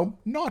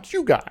 not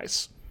you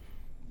guys.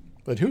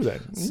 But who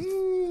then?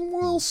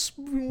 We'll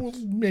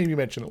maybe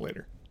mention it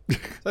later. I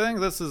think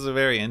this is a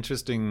very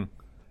interesting...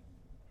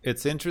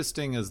 It's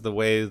interesting as the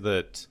way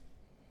that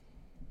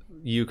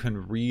you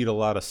can read a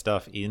lot of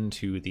stuff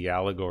into the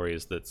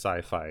allegories that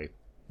sci-fi,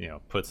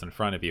 puts in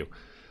front of you.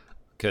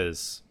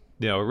 Because,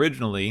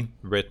 originally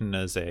written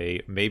as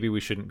maybe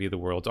we shouldn't be the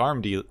world's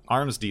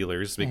arms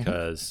dealers,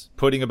 because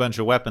putting a bunch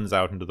of weapons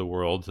out into the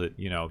world that,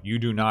 you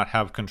do not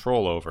have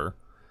control over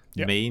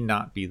may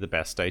not be the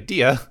best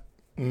idea.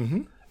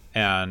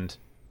 And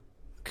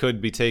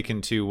could be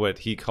taken to what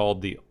he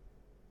called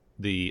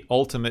the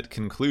ultimate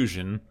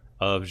conclusion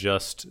of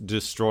just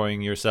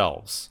destroying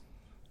yourselves.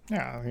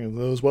 Yeah,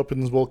 those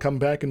weapons will come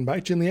back and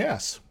bite you in the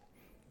ass.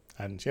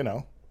 And,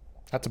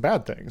 that's a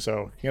bad thing.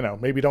 So,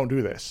 maybe don't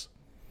do this.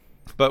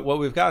 But what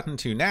we've gotten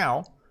to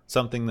now,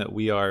 something that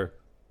we are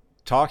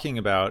talking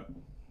about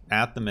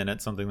at the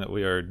minute, something that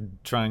we are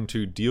trying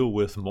to deal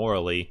with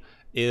morally,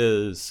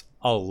 is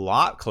a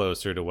lot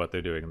closer to what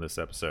they're doing in this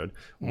episode,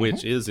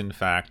 which is, in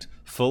fact,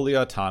 fully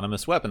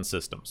autonomous weapon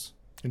systems.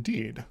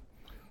 Indeed.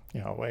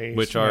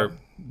 Which are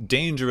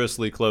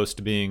dangerously close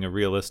to being a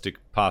realistic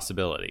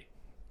possibility.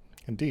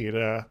 Indeed.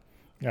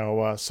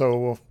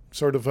 So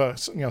sort of,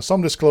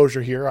 some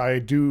disclosure here. I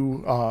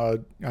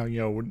do,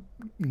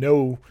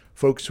 know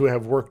folks who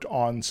have worked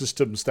on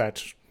systems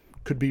that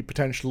could be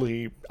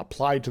potentially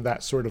applied to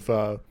that sort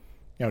of,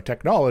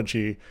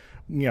 technology.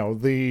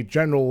 The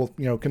general,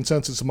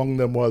 consensus among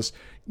them was,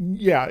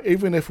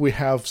 even if we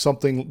have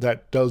something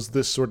that does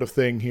this sort of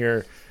thing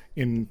here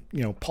in,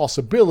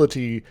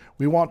 possibility,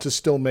 we want to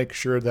still make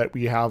sure that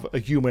we have a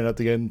human at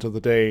the end of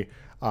the day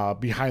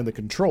behind the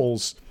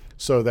controls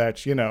so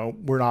that,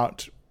 we're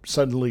not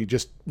suddenly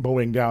just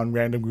mowing down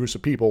random groups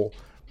of people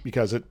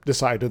because it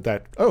decided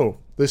that, oh,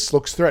 this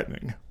looks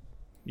threatening.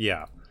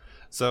 Yeah.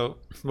 So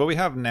what we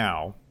have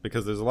now,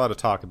 because there's a lot of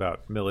talk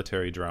about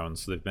military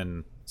drones, they've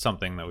been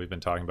something that we've been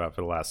talking about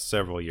for the last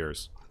several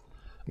years.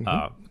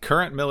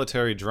 Current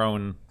military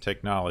drone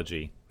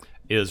technology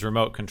is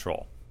remote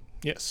control.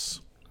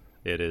 Yes.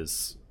 It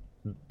is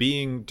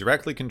being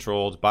directly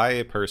controlled by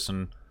a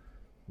person,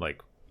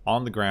 like,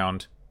 on the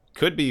ground.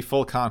 Could be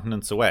full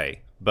continents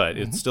away, but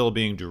it's still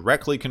being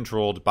directly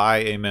controlled by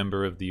a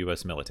member of the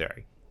U.S.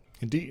 military.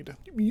 Indeed.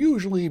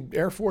 Usually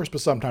Air Force, but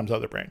sometimes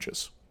other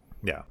branches.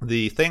 Yeah.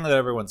 The thing that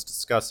everyone's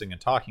discussing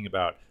and talking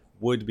about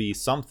would be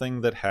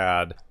something that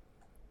had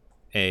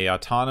a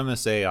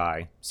autonomous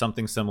AI,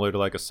 something similar to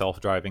like a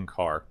self-driving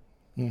car,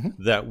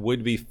 that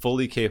would be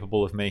fully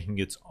capable of making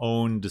its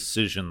own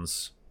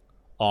decisions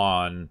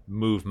on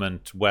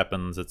movement,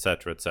 weapons,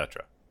 etc.,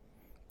 etc.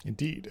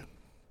 Indeed.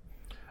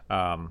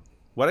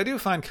 What I do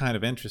find kind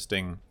of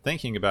interesting,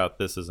 thinking about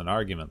this as an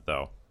argument,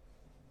 though,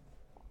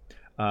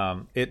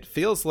 it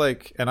feels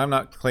like, and I'm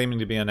not claiming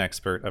to be an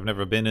expert, I've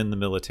never been in the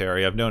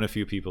military, I've known a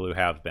few people who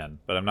have been,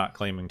 but I'm not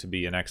claiming to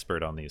be an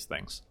expert on these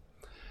things.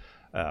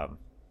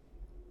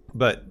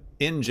 But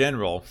in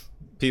general,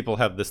 people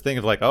have this thing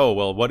of like, oh,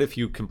 well, what if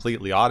you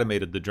completely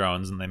automated the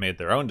drones and they made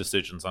their own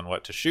decisions on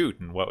what to shoot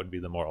and what would be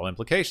the moral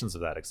implications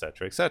of that,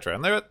 etc., etc.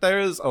 And there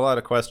is a lot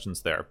of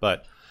questions there.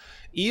 But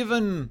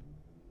even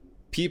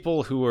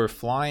people who are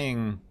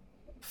flying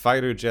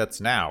fighter jets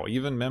now,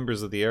 even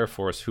members of the Air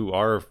Force who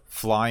are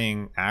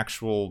flying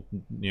actual,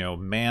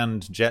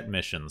 manned jet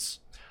missions,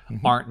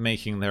 aren't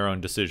making their own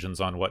decisions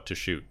on what to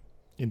shoot.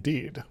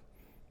 Indeed.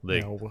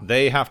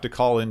 They have to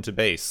call into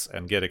base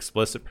and get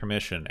explicit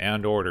permission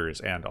and orders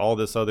and all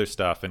this other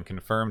stuff and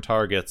confirm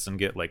targets and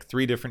get like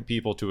 3 different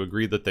people to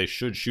agree that they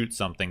should shoot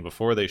something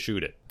before they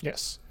shoot it.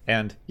 Yes.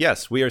 And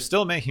yes, we are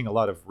still making a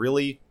lot of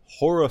really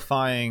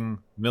horrifying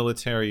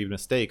military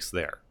mistakes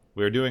there.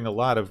 We're doing a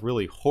lot of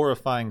really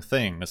horrifying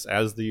things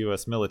as the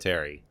U.S.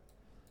 military.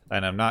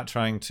 And I'm not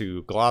trying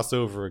to gloss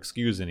over or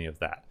excuse any of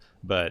that.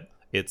 But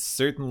it's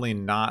certainly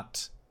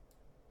not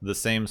the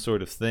same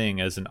sort of thing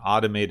as an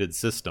automated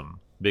system.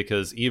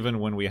 Because even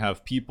when we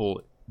have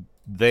people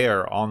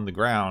there on the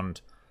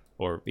ground,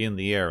 or in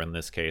the air in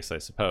this case, I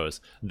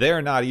suppose,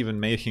 they're not even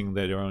making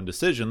their own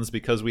decisions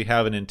because we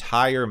have an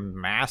entire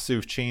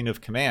massive chain of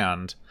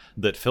command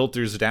that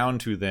filters down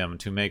to them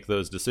to make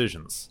those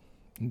decisions.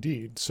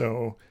 Indeed.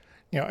 So,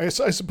 I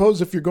suppose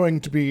if you're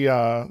going to be,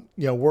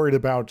 worried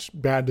about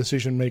bad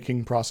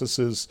decision-making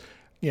processes,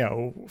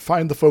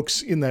 find the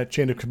folks in that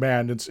chain of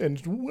command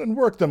and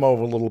work them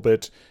over a little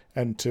bit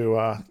and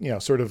to,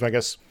 sort of, I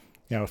guess,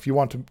 if you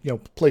want to,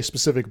 place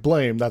specific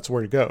blame, that's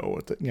where to go,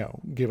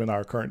 given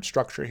our current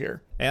structure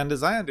here. And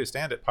as I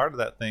understand it, part of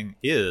that thing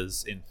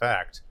is, in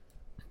fact,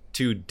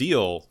 to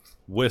deal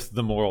with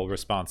the moral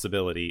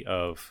responsibility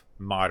of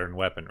modern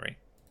weaponry.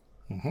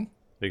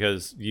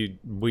 Because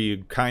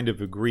we kind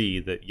of agree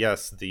that,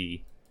 yes,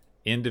 the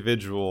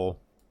individual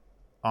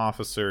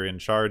officer in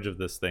charge of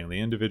this thing,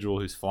 the individual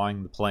who's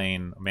flying the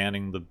plane,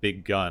 manning the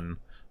big gun,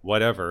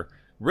 whatever,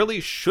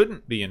 really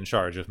shouldn't be in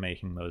charge of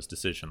making those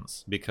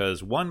decisions,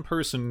 because one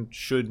person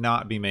should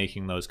not be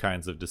making those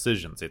kinds of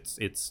decisions.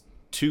 It's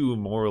too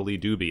morally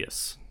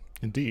dubious.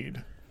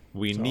 Indeed.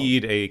 We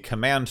need a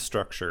command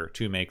structure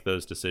to make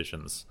those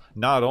decisions,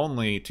 not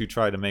only to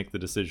try to make the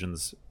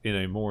decisions in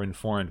a more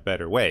informed,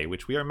 better way,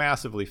 which we are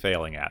massively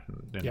failing at,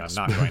 and Yes.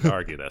 I'm not going to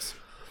argue this.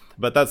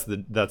 But that's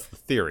the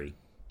theory.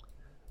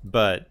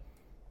 But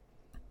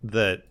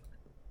that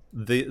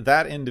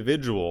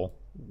individual,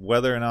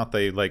 whether or not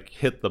they like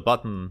hit the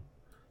button,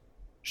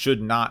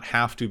 should not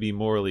have to be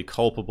morally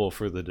culpable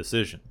for the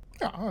decision.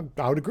 Yeah,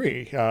 I would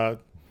agree. I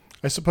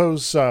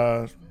suppose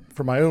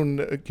from my own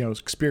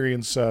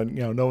experience,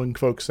 knowing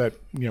folks that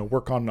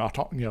work on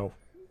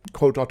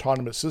quote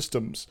autonomous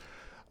systems,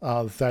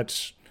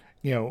 that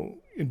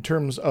in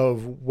terms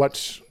of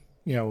what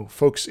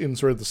folks in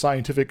sort of the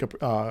scientific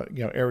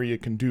area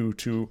can do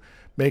to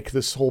make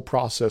this whole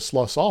process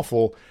less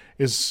awful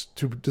is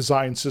to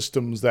design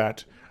systems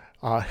that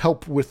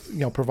help with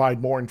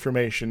provide more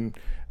information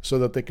so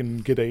that they can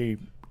get a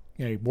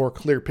more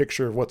clear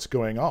picture of what's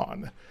going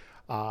on.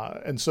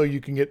 And so you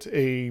can get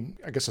a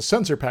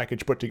sensor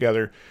package put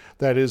together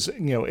that is,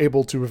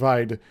 able to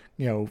provide,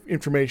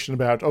 information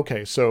about,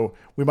 okay, so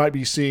we might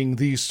be seeing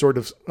these sort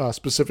of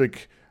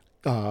specific,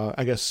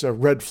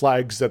 red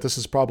flags that this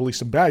is probably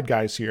some bad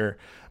guys here.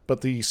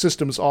 But the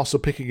system is also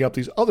picking up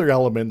these other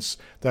elements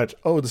that,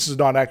 this is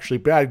not actually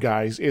bad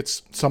guys.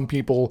 It's some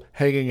people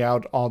hanging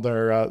out on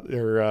their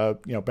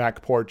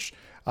back porch,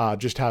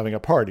 just having a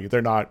party.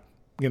 They're not,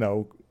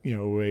 a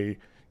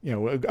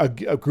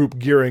group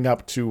gearing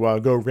up to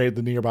go raid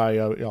the nearby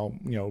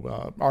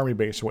army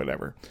base or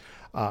whatever.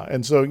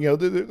 And so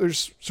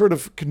there's sort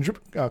of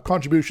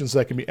contributions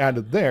that can be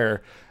added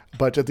there,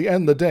 but at the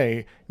end of the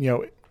day,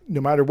 no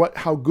matter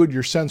how good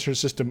your sensor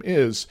system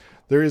is,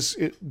 there is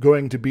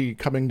going to be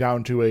coming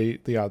down to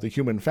the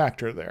human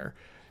factor there.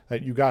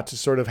 That you got to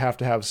sort of have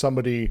to have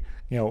somebody,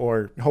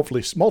 or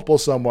hopefully multiple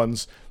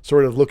someones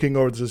sort of looking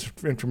over this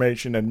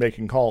information and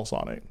making calls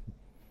on it.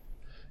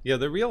 Yeah,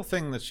 the only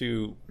thing that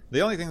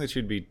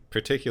you'd be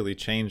particularly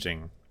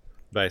changing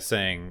by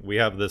saying we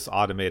have this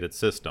automated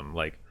system,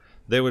 like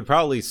they would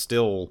probably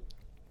still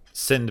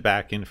send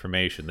back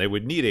information. They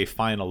would need a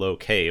final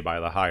okay by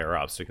the higher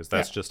ups because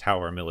that's just how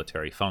our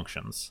military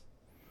functions.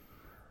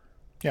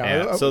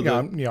 Yeah,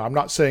 I'm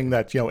not saying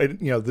that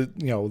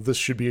this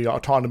should be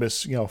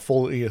autonomous,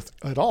 fully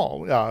at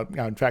all.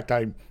 In fact,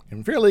 I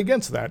am fairly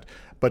against that.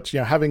 But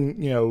having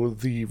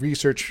the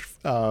research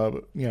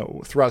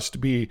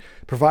thrust be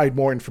provide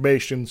more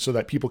information so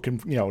that people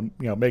can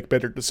make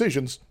better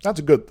decisions, that's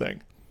a good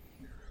thing.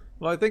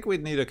 Well, I think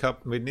we'd need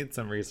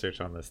some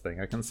research on this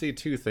thing. I can see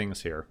two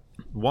things here.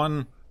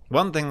 One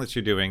thing that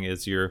you're doing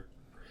is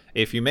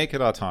if you make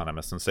it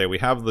autonomous and say we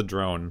have the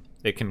drone,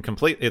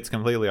 it's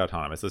completely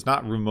autonomous. It's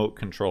not remote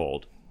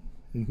controlled,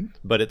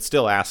 but it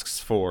still asks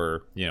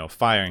for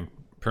firing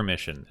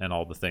permission and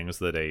all the things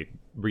that a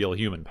real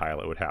human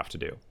pilot would have to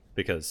do.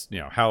 Because,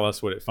 how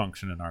else would it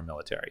function in our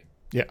military?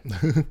 Yeah.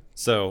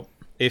 So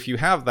if you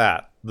have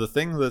that, the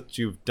thing that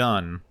you've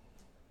done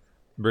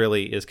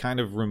really is kind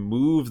of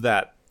remove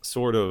that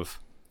sort of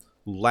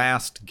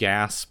last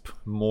gasp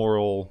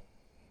moral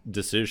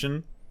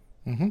decision.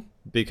 Mm-hmm.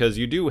 Because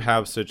you do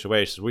have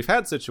situations. We've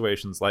had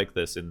situations like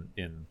this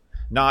in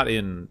not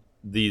in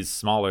these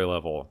smaller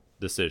level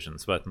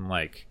decisions, but in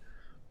like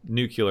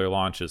nuclear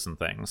launches and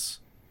things.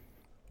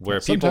 Where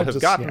people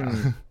have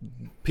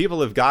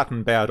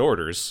gotten bad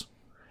orders,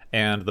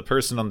 and the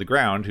person on the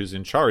ground who's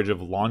in charge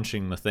of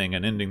launching the thing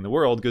and ending the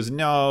world goes,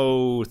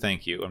 "No,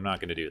 thank you, I'm not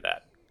going to do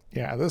that."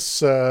 Yeah, this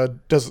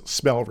doesn't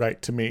smell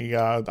right to me.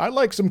 I'd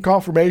like some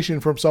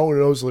confirmation from someone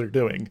who knows what they're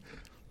doing.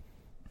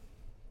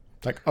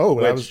 Like,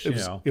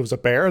 it was a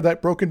bear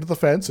that broke into the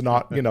fence and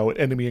not,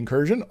 enemy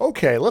incursion.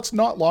 Okay, let's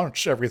not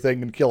launch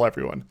everything and kill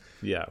everyone.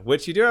 Yeah,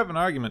 which you do have an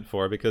argument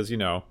for because,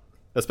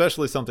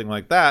 especially something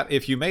like that,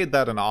 if you made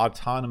that an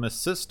autonomous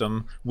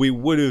system, we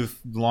would have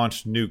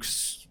launched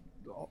nukes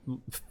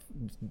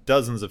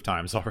dozens of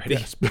times already.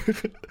 Yes.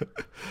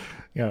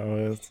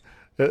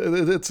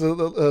 It's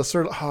a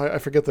sort of, I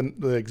forget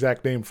the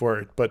exact name for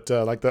it, but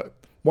like the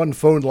one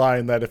phone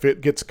line that if it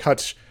gets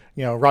cut,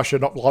 Russia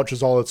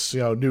launches all its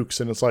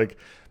nukes, and it's like,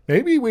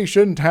 maybe we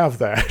shouldn't have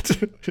that.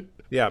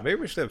 Yeah,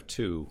 maybe we should have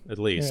two at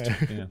least.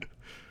 Yeah.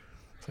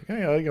 It's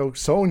like,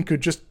 someone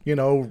could just,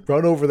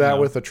 run over that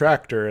with a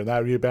tractor, and that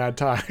would be a bad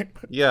time.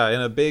 Yeah,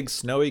 in a big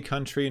snowy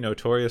country,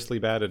 notoriously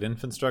bad at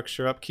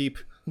infrastructure upkeep.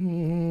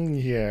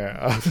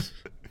 Yeah.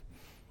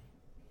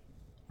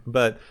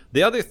 But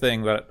the other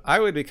thing that I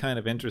would be kind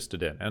of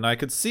interested in, and I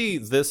could see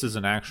this as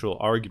an actual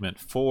argument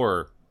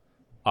for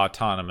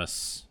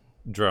autonomous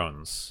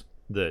drones,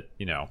 that,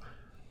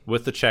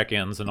 with the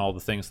check-ins and all the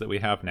things that we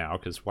have now,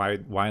 because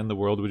why in the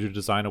world would you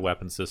design a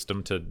weapon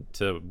system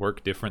to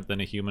work different than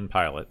a human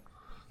pilot?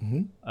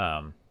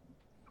 Mm-hmm.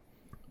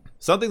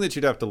 Something that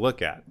you'd have to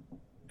look at,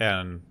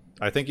 and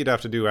I think you'd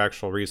have to do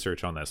actual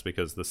research on this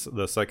because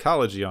the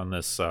psychology on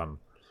this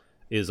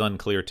is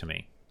unclear to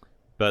me.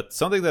 But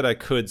something that I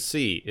could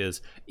see is,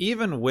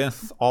 even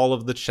with all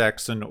of the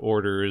checks and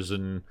orders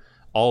and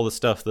all the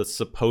stuff that's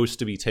supposed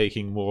to be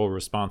taking moral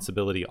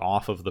responsibility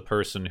off of the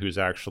person who's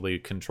actually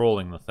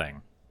controlling the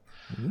thing,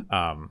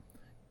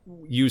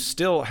 you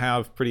still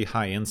have pretty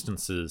high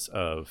instances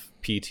of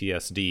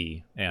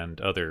PTSD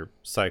and other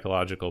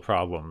psychological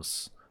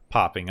problems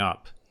popping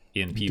up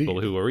in people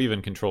Indeed. who are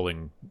even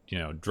controlling,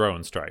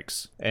 drone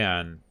strikes.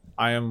 And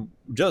I am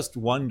just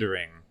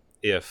wondering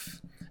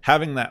if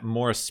having that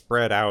more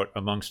spread out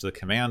amongst the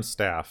command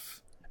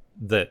staff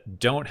that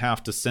don't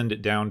have to send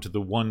it down to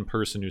the one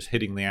person who's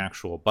hitting the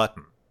actual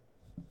button,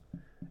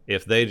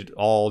 if they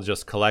all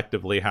just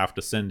collectively have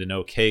to send an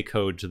OK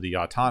code to the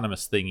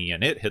autonomous thingy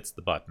and it hits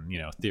the button,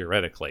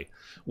 theoretically,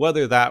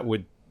 whether that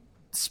would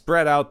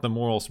spread out the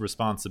moral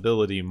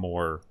responsibility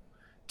more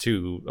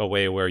to a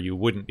way where you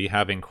wouldn't be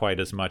having quite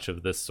as much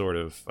of this sort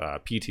of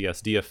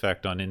PTSD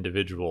effect on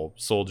individual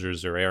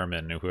soldiers or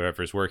airmen or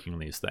whoever's working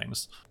these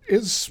things.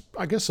 Is,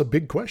 I guess, a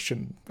big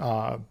question.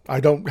 I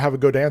don't have a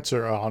good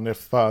answer on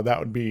if that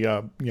would be,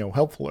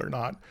 helpful or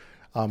not.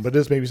 But it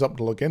is maybe something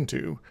to look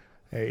into.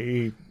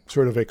 A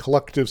sort of a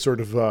collective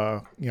sort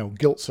of,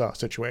 guilt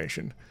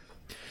situation.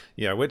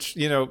 Yeah, which,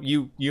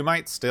 you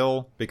might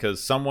still,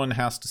 because someone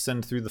has to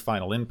send through the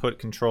final input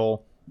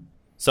control.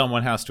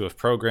 Someone has to have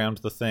programmed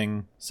the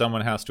thing.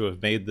 Someone has to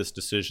have made this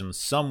decision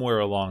somewhere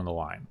along the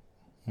line.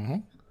 Mm-hmm.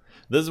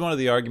 This is one of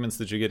the arguments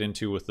that you get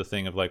into with the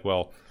thing of like,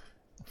 well,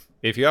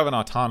 if you have an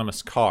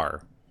autonomous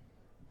car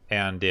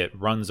and it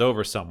runs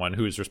over someone,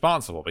 who's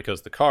responsible?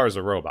 Because the car is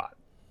a robot.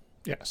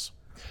 Yes.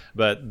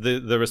 But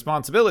the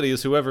responsibility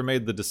is whoever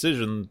made the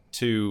decision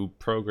to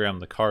program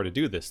the car to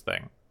do this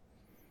thing.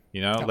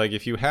 Like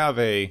if you have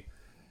an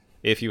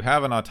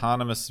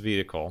autonomous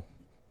vehicle,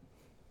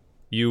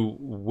 you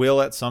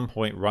will at some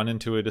point run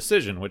into a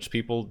decision, which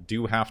people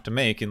do have to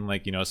make in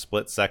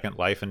split-second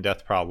life and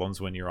death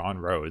problems when you're on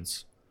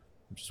roads,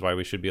 which is why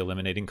we should be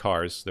eliminating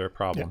cars. They're a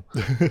problem.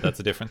 Yeah. That's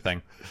a different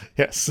thing.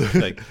 Yes.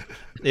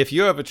 If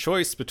you have a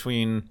choice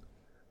between,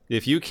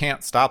 if you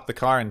can't stop the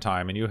car in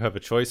time and you have a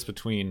choice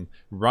between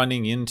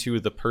running into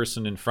the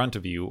person in front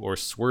of you or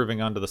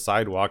swerving onto the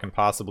sidewalk and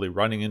possibly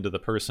running into the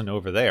person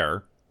over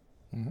there,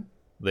 mm-hmm.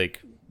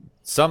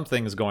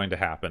 Something's going to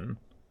happen.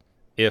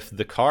 If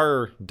the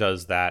car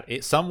does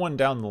that, someone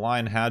down the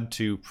line had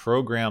to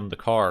program the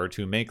car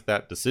to make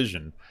that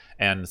decision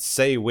and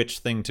say which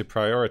thing to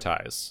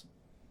prioritize.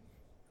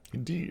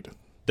 Indeed.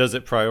 Does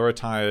it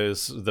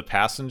prioritize the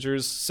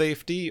passenger's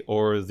safety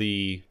or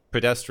the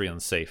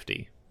pedestrian's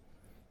safety?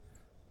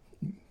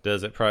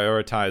 Does it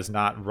prioritize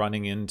not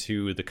running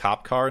into the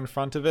cop car in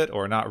front of it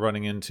or not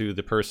running into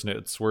the person it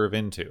would swerve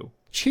into?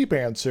 Cheap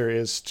answer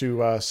is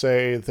to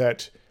say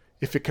that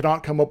if it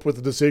cannot come up with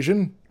a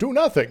decision, do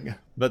nothing.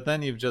 But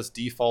then you've just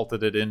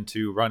defaulted it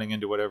into running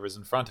into whatever's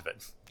in front of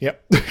it.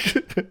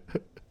 Yep.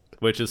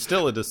 Which is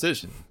still a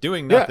decision.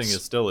 Doing nothing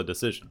is still a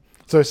decision.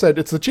 So I said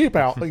it's the cheap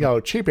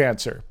cheap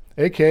answer.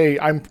 AKA,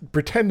 I'm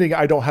pretending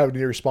I don't have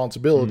any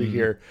responsibility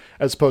here,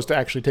 as opposed to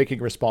actually taking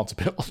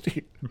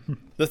responsibility.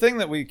 The thing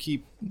that we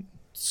keep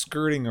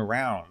skirting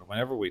around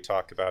whenever we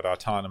talk about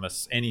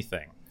autonomous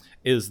anything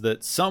is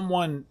that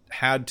someone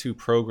had to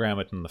program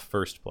it in the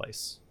first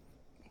place.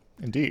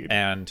 Indeed.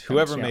 And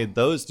whoever made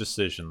those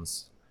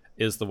decisions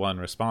is the one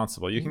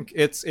responsible. You can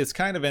it's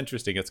kind of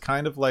interesting. It's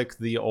kind of like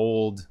the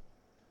old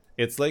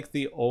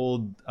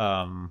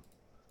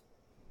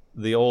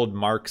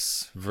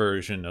Marx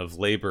version of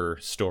labor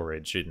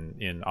storage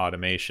in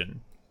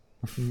automation.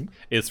 Mm-hmm.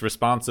 It's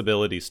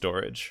responsibility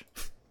storage.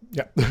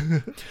 Yeah.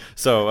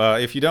 So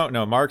if you don't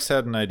know, Marx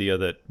had an idea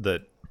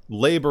that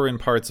labor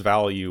imparts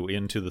value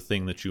into the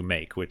thing that you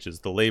make, which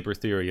is the labor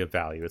theory of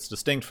value. It's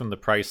distinct from the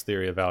price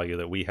theory of value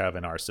that we have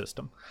in our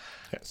system.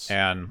 Yes.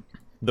 And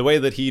the way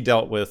that he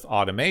dealt with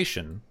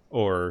automation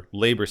or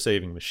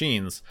labor-saving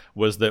machines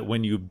was that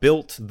when you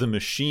built the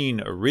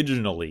machine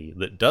originally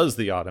that does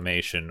the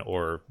automation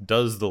or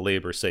does the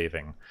labor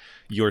saving,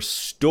 you're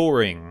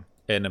storing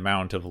an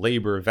amount of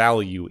labor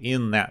value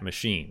in that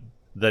machine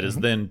that is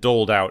then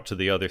doled out to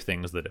the other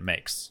things that it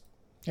makes.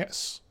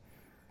 Yes.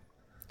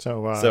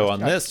 So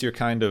on this, you're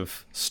kind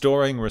of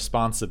storing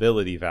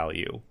responsibility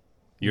value.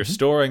 You're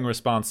storing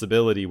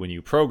responsibility when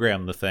you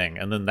program the thing,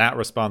 and then that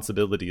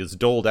responsibility is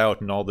doled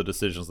out in all the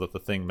decisions that the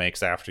thing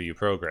makes after you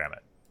program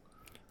it.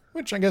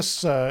 Which I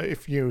guess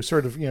if you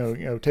sort of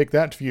take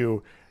that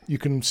view, you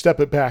can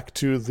step it back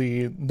to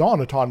the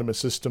non-autonomous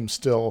system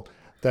still.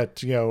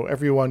 That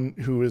everyone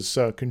who is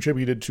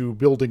contributed to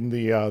building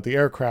the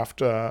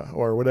aircraft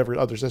or whatever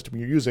other system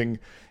you're using,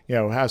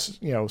 has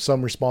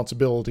some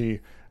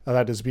responsibility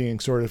that is being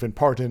sort of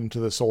imparted into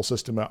this whole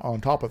system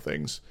on top of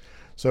things.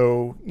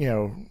 So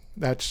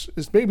that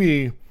is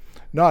maybe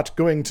not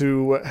going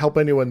to help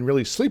anyone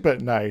really sleep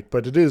at night,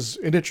 but it is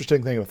an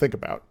interesting thing to think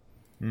about.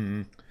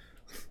 Mm-hmm.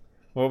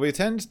 Well, we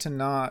tend to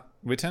not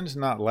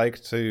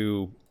like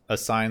to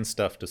assign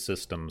stuff to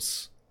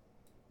systems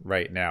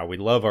right now. We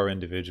love our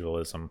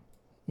individualism.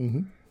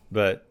 Mm-hmm.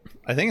 But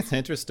I think it's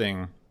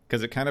interesting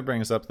because it kind of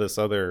brings up this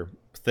other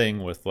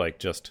thing with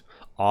just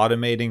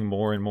automating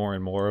more and more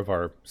and more of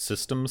our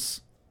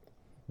systems,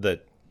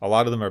 that a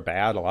lot of them are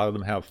bad, a lot of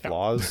them have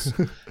flaws.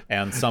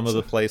 And some of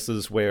the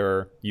places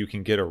where you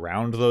can get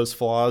around those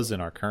flaws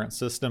in our current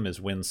system is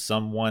when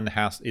someone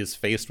is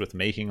faced with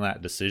making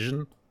that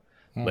decision.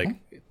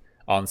 Like,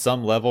 on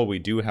some level, we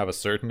do have a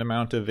certain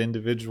amount of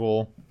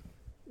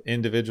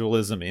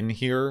individualism in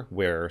here,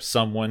 where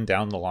someone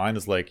down the line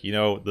is like,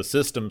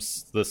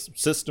 the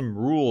system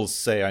rules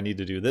say I need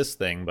to do this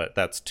thing, but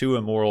that's too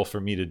immoral for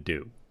me to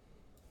do.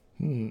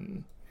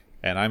 And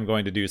I'm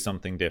going to do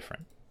something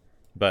different.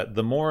 But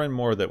the more and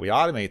more that we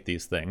automate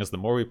these things, the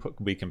more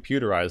we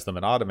computerize them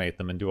and automate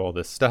them and do all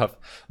this stuff,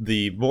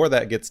 the more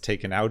that gets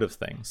taken out of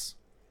things.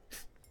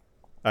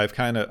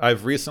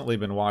 I've recently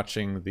been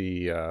watching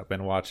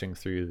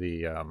through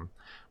the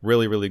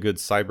really, really good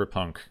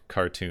Cyberpunk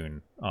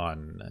cartoon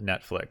on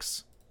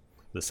Netflix,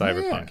 the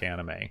Cyberpunk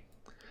anime.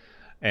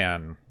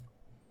 And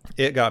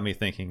it got me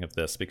thinking of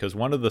this, because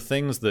one of the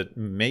things that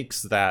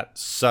makes that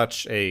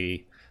such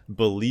a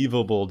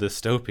believable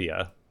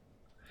dystopia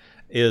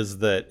is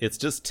that it's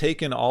just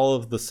taken all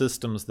of the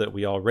systems that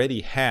we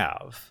already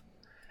have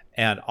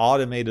and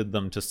automated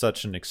them to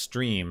such an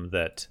extreme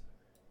that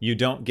you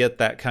don't get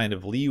that kind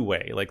of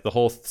leeway. Like, the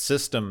whole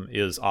system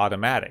is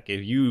automatic.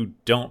 If you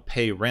don't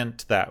pay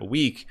rent that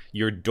week,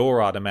 your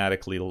door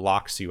automatically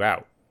locks you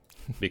out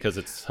because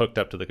it's hooked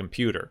up to the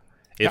computer.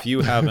 If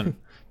you haven't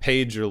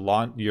paid your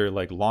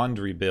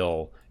laundry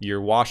bill,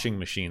 your washing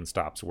machine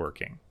stops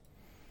working.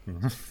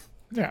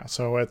 Yeah,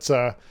 so it's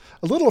a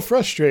little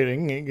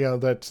frustrating,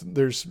 that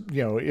there's,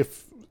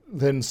 if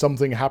then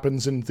something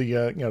happens in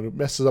the,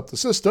 messes up the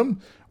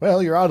system,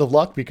 well, you're out of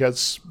luck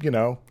because,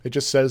 it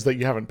just says that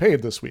you haven't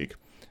paid this week.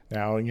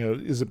 Now,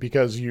 is it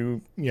because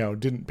you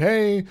didn't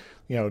pay?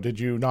 Did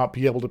you not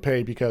be able to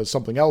pay because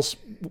something else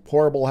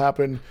horrible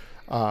happened?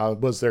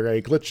 Was there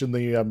a glitch in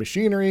the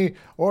machinery?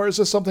 Or is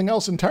this something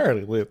else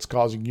entirely that's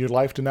causing your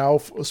life to now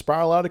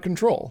spiral out of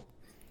control?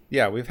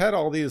 Yeah, we've had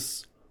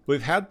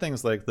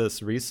things like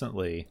this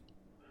recently.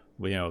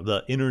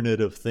 The Internet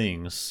of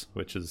Things,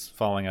 which is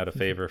falling out of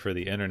favor for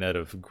the Internet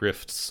of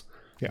Grifts.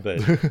 Yeah.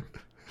 But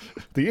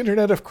the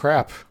Internet of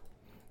Crap.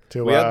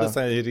 We had this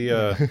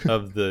idea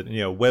of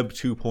the Web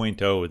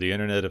 2.0, the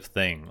Internet of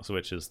Things,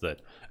 which is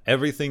that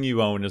everything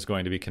you own is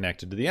going to be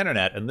connected to the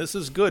Internet, and this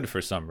is good for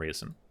some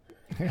reason.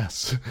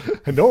 Yes.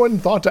 And no one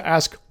thought to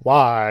ask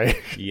why.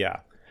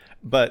 Yeah.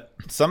 But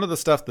some of the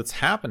stuff that's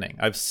happening,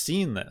 I've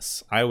seen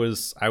this. I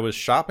was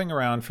shopping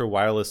around for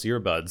wireless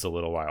earbuds a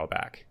little while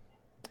back.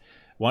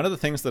 One of the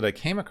things that I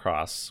came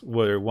across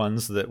were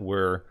ones that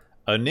were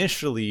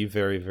initially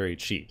very, very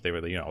cheap. They were,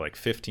 like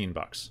 $15.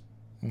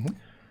 Mm-hmm.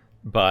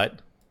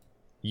 But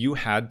you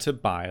had to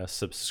buy a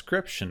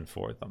subscription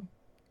for them.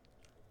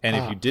 And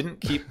if you didn't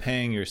keep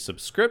paying your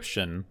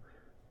subscription,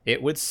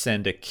 it would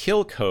send a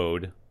kill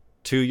code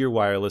to your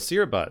wireless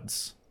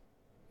earbuds.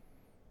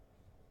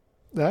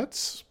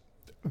 That's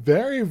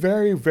very,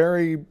 very,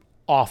 very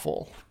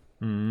awful.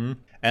 Mm-hmm.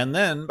 And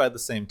then, by the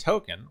same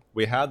token,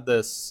 we had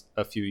this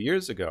a few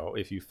years ago.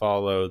 If you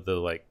follow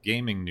the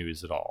gaming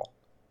news at all,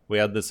 we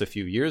had this a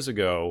few years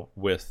ago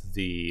with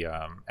the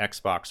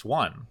Xbox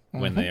One.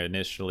 When they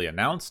initially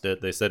announced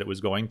it, they said it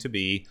was going to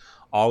be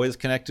always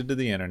connected to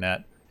the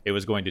internet. It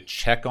was going to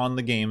check on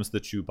the games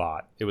that you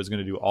bought. It was going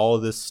to do all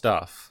of this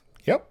stuff.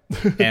 Yep.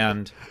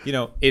 And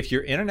if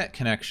your internet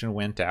connection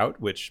went out,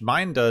 which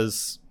mine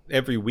does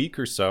every week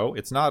or so,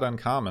 it's not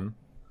uncommon.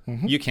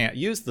 You can't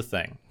use the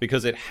thing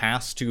because it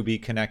has to be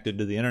connected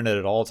to the internet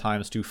at all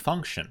times to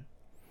function.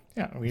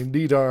 Yeah, we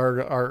need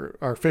our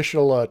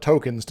official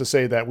tokens to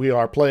say that we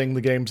are playing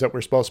the games that we're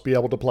supposed to be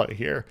able to play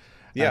here.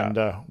 Yeah.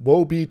 And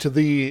woe be to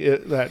thee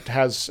that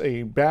has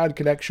a bad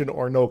connection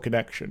or no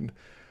connection.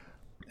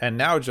 And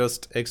now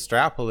just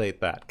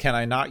extrapolate that. Can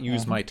I not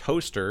use my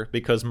toaster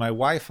because my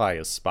Wi-Fi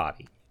is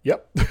spotty?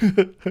 Yep.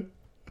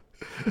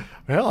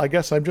 Well, I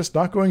guess I'm just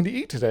not going to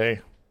eat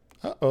today.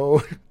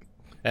 Uh-oh.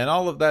 And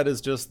all of that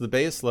is just the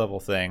base level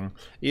thing,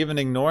 even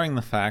ignoring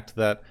the fact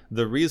that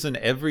the reason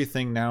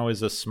everything now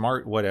is a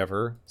smart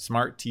whatever,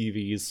 smart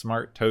TVs,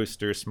 smart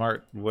toaster,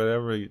 smart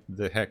whatever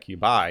the heck you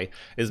buy,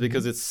 is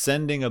because it's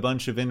sending a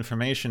bunch of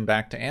information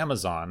back to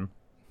Amazon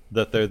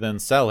that they're then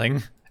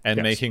selling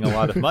and making a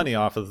lot of money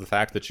off of the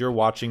fact that you're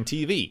watching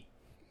TV.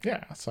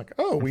 Yeah, it's like,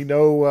 oh, we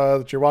know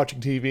that you're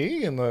watching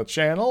TV and the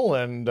channel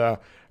and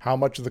how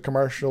much of the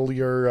commercial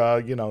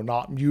you're,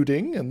 not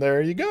muting, and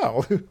there you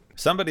go.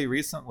 Somebody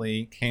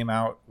recently came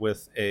out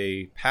with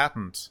a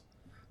patent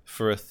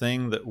for a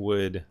thing that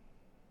would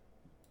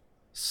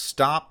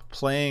stop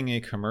playing a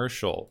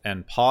commercial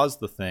and pause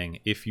the thing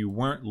if you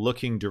weren't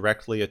looking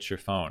directly at your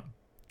phone.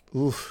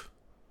 Oof.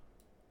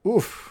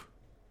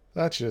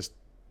 That's just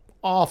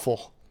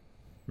awful.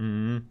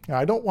 Mm-hmm.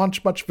 I don't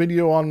watch much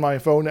video on my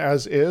phone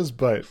as is,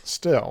 but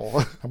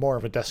still, I'm more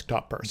of a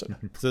desktop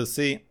person. So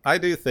see, I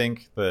do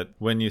think that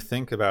when you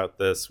think about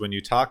this, when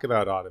you talk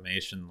about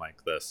automation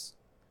like this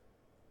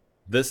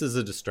is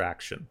a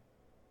distraction.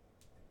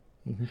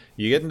 Mm-hmm.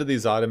 You get into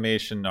these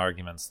automation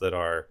arguments that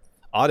are,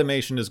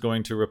 automation is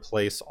going to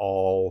replace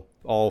all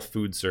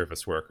food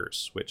service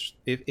workers, which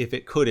if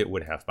it could, it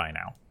would have by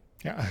now.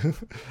 Yeah.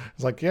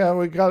 It's like, yeah,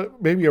 we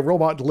got maybe a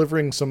robot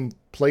delivering some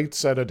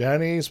plates at a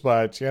Denny's,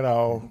 but,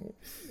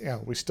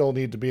 we still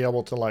need to be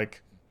able to,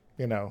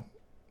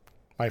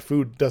 my my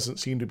food doesn't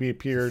seem to be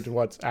appear to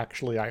what's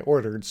actually I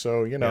ordered.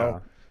 So,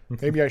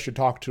 maybe I should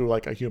talk to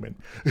like a human.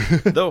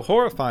 Though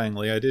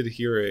horrifyingly, I did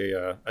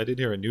hear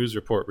a news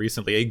report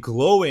recently, a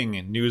glowing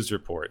news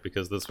report,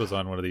 because this was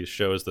on one of these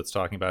shows that's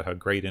talking about how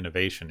great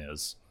innovation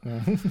is,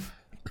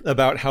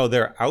 about how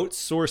they're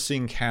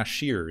outsourcing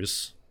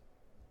cashiers.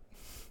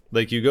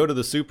 Like, you go to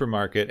the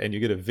supermarket and you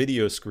get a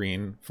video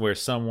screen where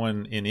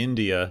someone in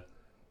India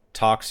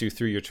talks you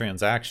through your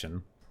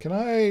transaction. Can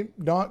I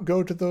not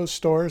go to those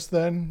stores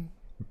then,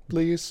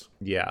 please?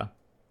 Yeah.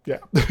 Yeah.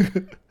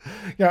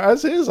 Yeah,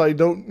 as is, I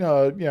don't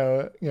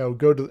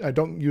I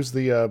don't use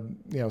the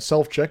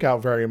self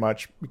checkout very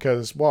much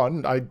because,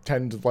 one, I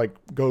tend to like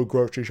go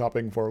grocery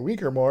shopping for a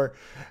week or more,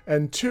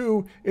 and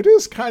two, it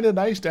is kind of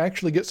nice to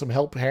actually get some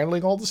help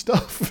handling all the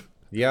stuff.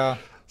 Yeah.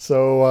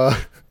 So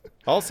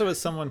also, as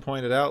someone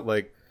pointed out,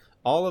 like,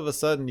 all of a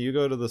sudden you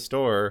go to the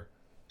store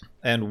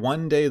and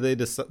one day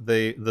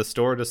the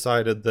store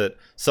decided that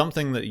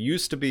something that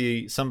used to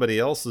be somebody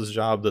else's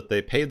job that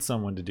they paid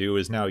someone to do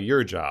is now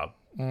your job.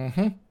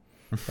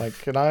 Like,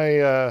 can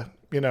I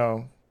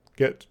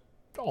get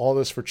all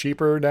this for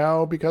cheaper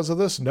now because of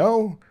this?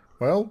 No.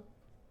 Well,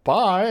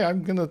 bye.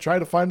 I'm gonna try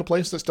to find a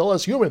place that still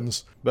has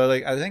humans. But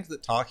like, I think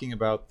that talking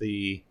about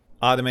the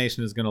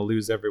automation is going to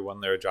lose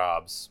everyone their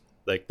jobs,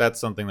 like, that's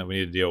something that we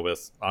need to deal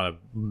with on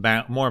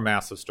a more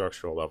massive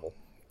structural level.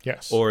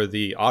 Yes. Or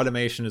the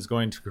automation is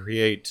going to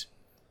create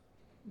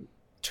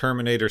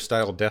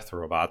Terminator-style death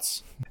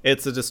robots.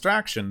 It's a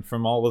distraction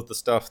from all of the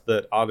stuff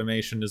that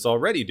automation is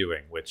already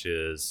doing, which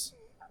is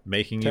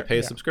making you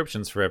pay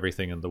subscriptions for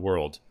everything in the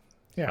world.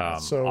 Yeah.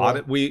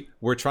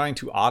 We're trying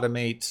to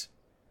automate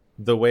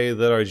the way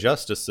that our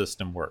justice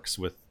system works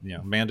with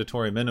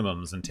mandatory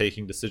minimums and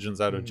taking decisions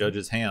out of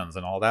judges' hands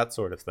and all that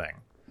sort of thing,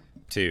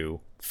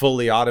 to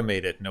fully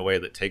automate it in a way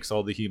that takes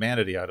all the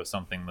humanity out of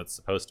something that's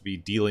supposed to be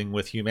dealing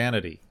with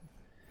humanity.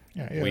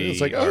 Yeah,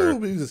 it's like,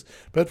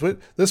 but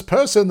this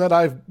person that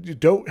I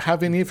don't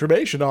have any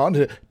information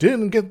on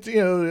didn't get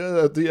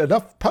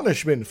enough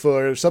punishment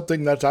for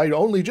something that I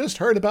only just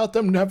heard about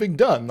them having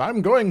done.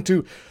 I'm going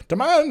to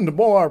demand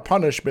more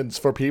punishments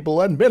for people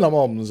and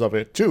minimums of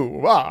it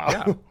too.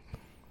 Yeah.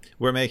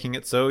 We're making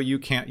it so you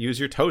can't use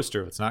your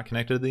toaster if it's not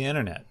connected to the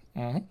internet.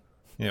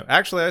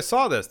 Actually, I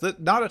saw this.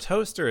 Not a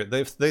toaster.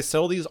 They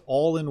sell these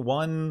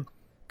all-in-one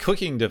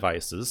cooking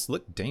devices.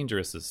 Look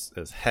dangerous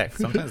as heck.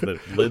 Sometimes the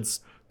lids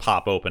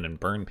pop open and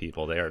burn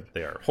people. They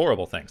are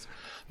horrible things.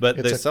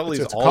 But they sell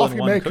these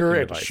all-in-one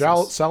cooking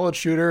devices. Salad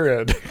shooter,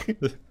 and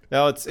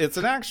no, it's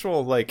an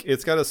actual, like,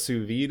 it's got a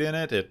sous vide in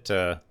it.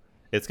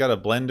 It's got a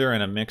blender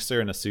and a mixer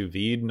and a sous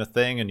vide and a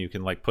thing, and you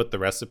can like put the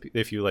recipe.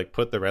 If you like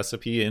put the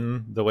recipe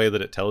in the way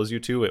that it tells you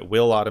to, it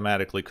will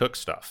automatically cook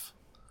stuff.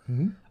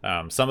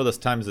 Some of the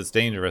times it's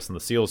dangerous and the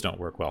seals don't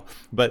work well.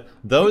 But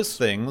those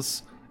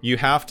things, you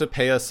have to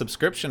pay a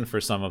subscription for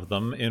some of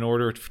them in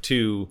order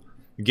to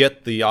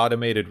get the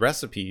automated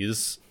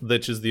recipes,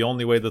 which is the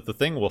only way that the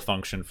thing will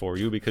function for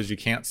you, because you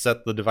can't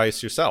set the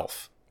device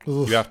yourself.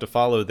 Oof. You have to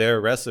follow their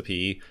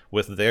recipe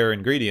with their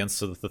ingredients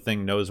so that the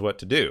thing knows what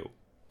to do.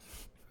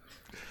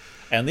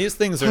 And these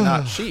things are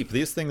not cheap.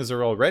 These things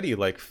are already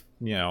like,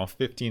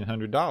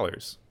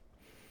 $1,500.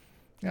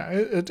 Yeah,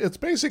 it's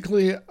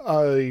basically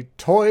a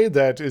toy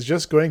that is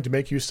just going to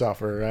make you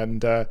suffer.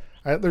 And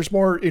there's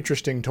more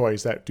interesting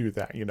toys that do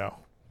that,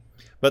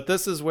 But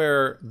this is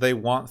where they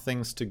want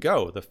things to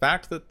go. The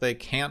fact that they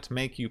can't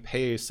make you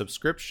pay a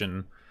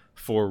subscription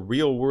for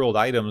real-world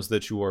items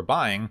that you are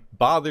buying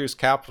bothers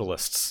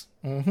capitalists.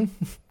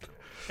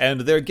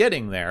 And they're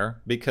getting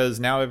there because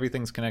now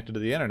everything's connected to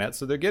the internet,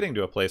 so they're getting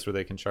to a place where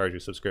they can charge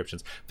you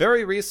subscriptions.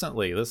 Very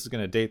recently, this is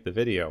going to date the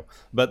video,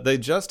 but they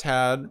just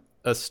had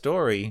a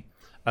story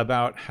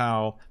about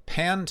how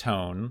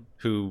Pantone,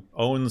 who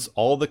owns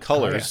all the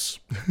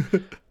colors,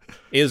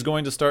 is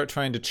going to start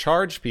trying to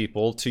charge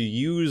people to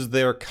use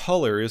their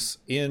colors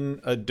in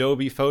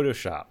Adobe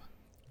Photoshop.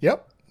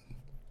 Yep.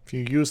 If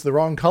you use the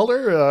wrong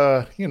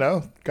color,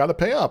 got to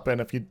pay up.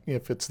 And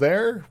if it's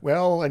there,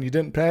 well, and you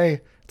didn't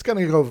pay, it's going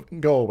to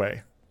go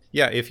away.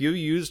 Yeah, if you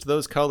used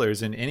those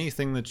colors in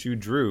anything that you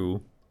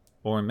drew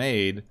or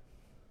made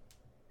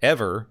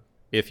ever,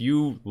 if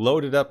you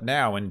load it up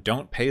now and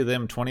don't pay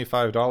them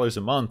 $25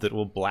 a month, it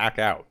will black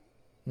out.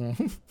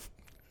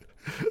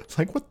 It's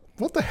like,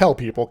 what the hell,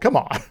 people? Come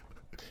on.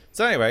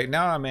 So anyway,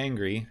 now I'm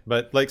angry.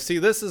 But, see,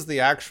 this is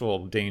the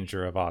actual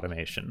danger of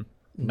automation.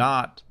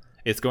 Not,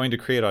 it's going to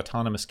create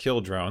autonomous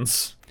kill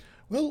drones.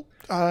 Well,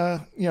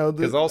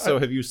 Because also,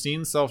 have you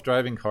seen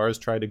self-driving cars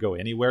try to go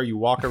anywhere? You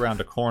walk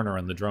around a corner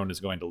and the drone is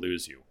going to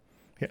lose you.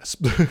 Yes.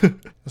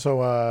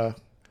 So I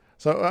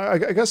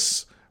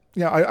guess...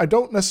 I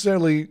don't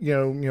necessarily,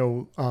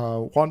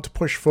 want to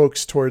push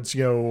folks towards,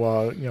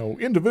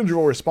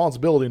 individual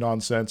responsibility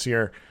nonsense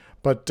here.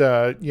 But,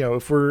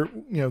 if we're,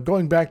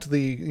 going back to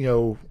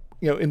the,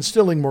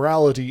 instilling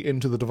morality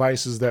into the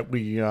devices that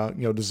we,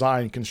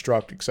 design,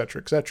 construct, et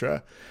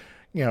cetera,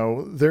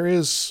 there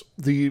is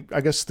the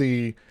bad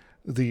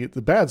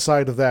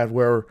side of that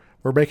where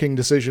we're making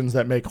decisions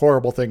that make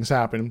horrible things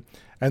happen.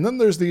 And then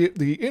there's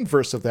the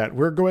inverse of that.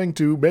 We're going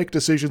to make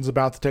decisions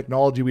about the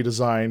technology we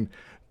design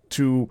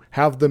to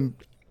have them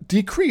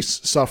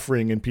decrease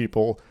suffering in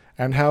people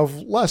and have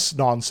less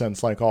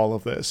nonsense like all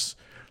of this.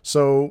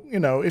 So,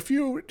 if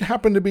you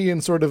happen to be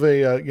in sort of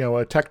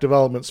a tech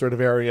development sort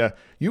of area,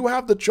 you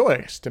have the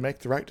choice to make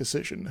the right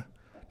decision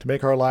to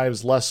make our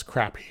lives less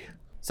crappy.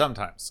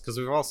 Sometimes, because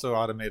we've also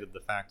automated the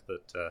fact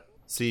that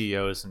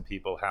CEOs and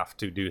people have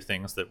to do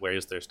things that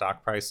raise their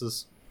stock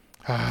prices.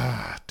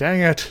 Ah, dang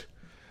it.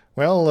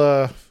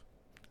 Well,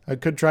 I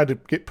could try to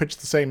pitch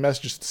the same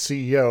message to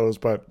CEOs,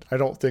 but I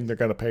don't think they're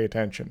going to pay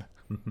attention.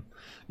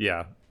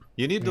 Yeah.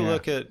 You need to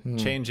look at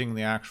changing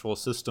the actual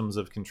systems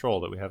of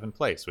control that we have in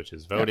place, which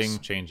is voting,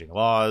 changing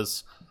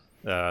laws,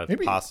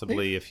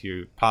 if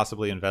you're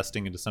possibly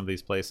investing into some of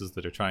these places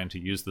that are trying to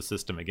use the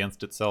system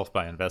against itself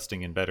by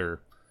investing in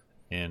better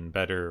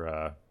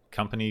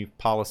company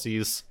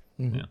policies.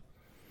 Mm-hmm. Yeah.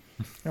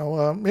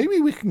 Well, maybe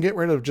we can get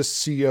rid of just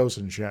CEOs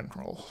in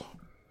general.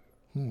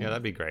 Yeah,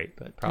 that'd be great.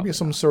 But maybe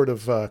some sort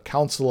of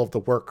council of the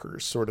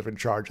workers sort of in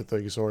charge of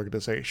these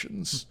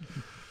organizations.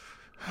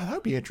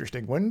 That'd be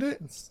interesting, wouldn't it?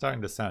 It's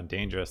starting to sound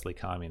dangerously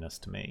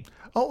communist to me.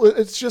 Oh,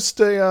 it's just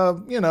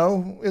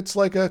it's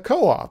like a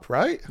co-op,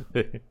 right?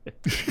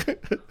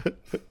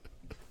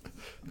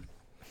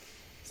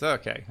 So,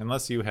 okay,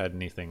 unless you had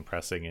anything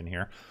pressing in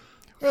here.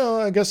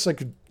 Well, I guess I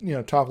could,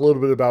 talk a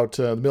little bit about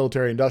the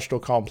military-industrial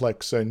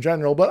complex in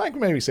general, but I can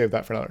maybe save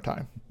that for another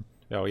time.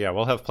 Oh, yeah,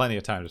 we'll have plenty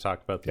of time to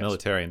talk about the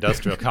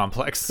military-industrial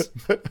complex.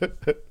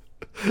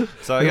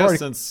 So I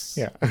guess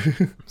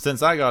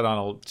since I got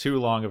on too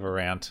long of a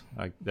rant,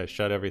 I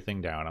shut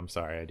everything down. I'm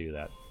sorry I do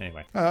that.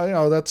 Anyway.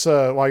 That's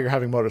why you're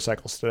having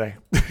motorcycles today.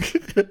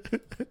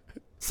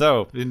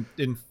 So,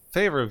 in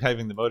favor of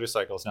having the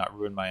motorcycles not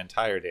ruin my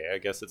entire day, I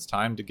guess it's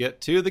time to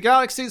get to the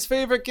Galaxy's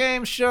favorite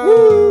game show!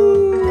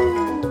 Woo!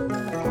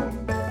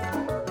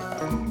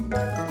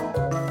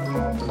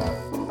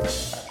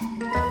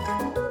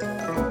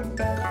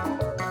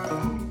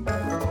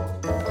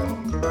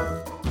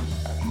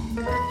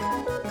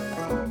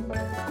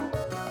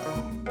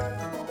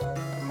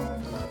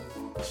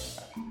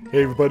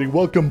 Hey everybody,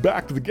 welcome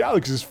back to the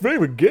Galaxy's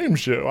favorite game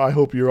show. I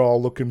hope you're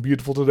all looking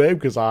beautiful today,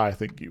 because I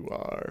think you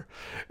are.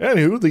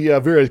 Anywho, the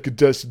various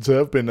contestants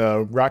have been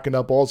racking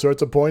up all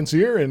sorts of points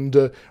here, and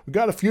we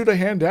got a few to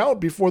hand out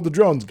before the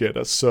drones get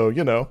us, so,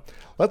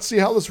 let's see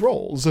how this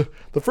rolls.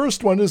 The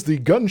first one is the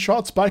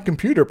Gunshots by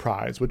Computer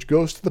prize, which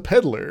goes to the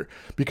Peddler,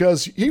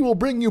 because he will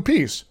bring you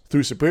peace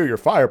through superior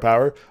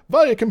firepower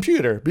via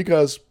computer,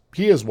 because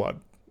he is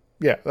one.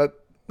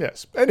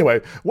 Yes.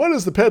 Anyway, what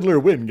does the Peddler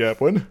win,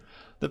 Gapwin?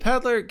 The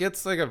Peddler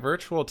gets like a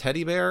virtual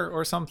teddy bear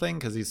or something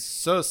because he's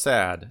so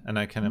sad, and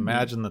I can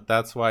imagine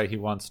that's wwhy he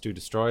wants to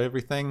destroy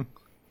everything.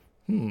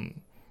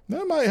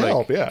 That might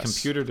help, yes.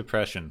 Computer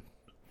depression.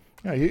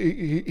 Yeah,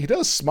 he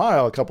does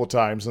smile a couple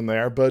times in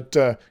there, but,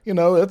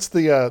 it's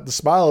the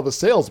smile of a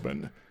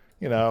salesman.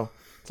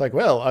 It's like,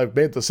 well, I've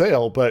made the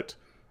sale, but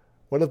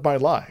what of my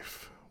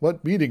life?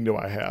 What meaning do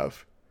I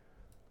have?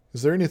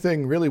 Is there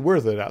anything really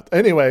worth it out there?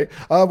 Anyway,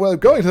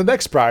 going to the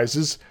next prize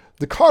is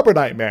the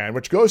Carbonite Man,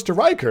 which goes to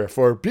Riker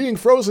for being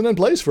frozen in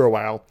place for a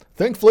while.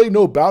 Thankfully,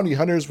 no bounty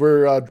hunters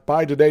were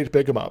by today to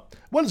pick him up.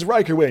 What does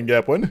Riker win,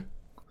 Gepwin?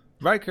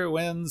 Riker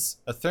wins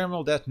a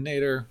thermal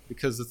detonator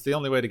because it's the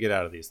only way to get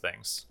out of these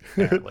things,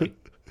 apparently.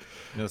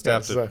 You just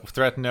have to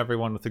threaten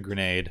everyone with a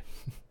grenade.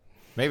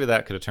 Maybe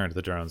that could have turned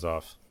the drones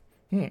off.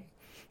 We're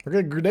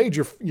going to grenade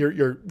your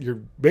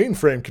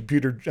mainframe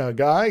computer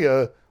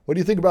guy. What do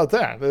you think about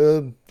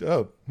that?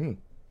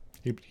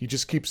 He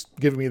just keeps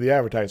giving me the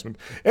advertisement.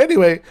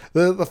 Anyway,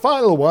 the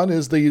final one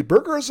is the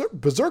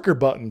Berserker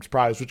Buttons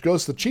prize, which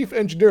goes to Chief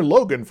Engineer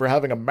Logan for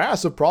having a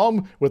massive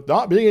problem with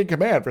not being in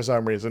command for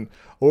some reason.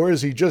 Or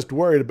is he just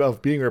worried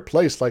about being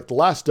replaced like the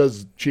last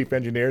dozen Chief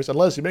Engineers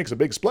unless he makes a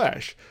big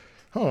splash?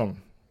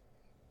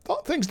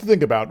 Things to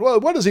think about. Well,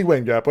 what does he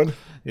win, Gapwin?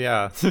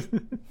 Yeah.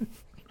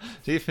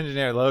 Chief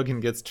Engineer Logan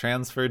gets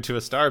transferred to a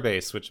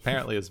starbase, which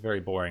apparently is very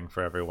boring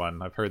for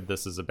everyone. I've heard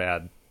this is a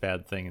bad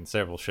thing in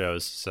several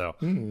shows, so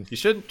you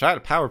shouldn't try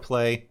to power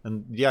play.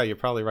 And yeah, you're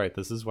probably right.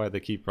 This is why they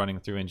keep running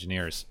through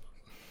engineers.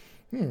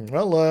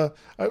 Well,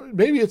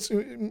 maybe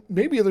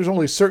there's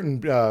only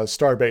certain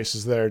star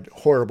bases that are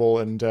horrible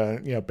and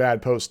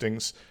bad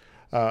postings.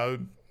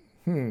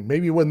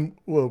 Maybe one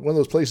of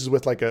those places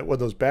with like one of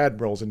those bad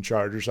roles in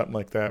charge or something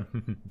like that.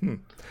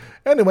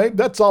 Anyway,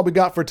 that's all we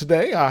got for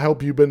today. I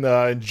hope you've been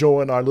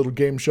enjoying our little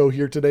game show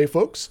here today,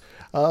 folks.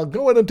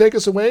 Go ahead and take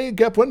us away,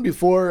 Gepwin,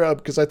 before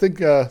because I think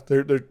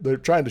they're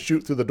trying to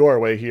shoot through the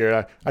doorway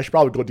here. I should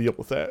probably go deal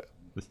with that.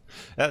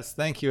 Yes,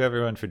 thank you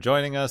everyone for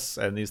joining us.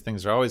 And these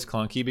things are always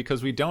clunky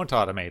because we don't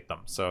automate them.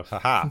 So,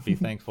 be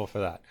thankful for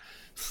that.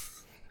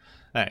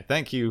 All right,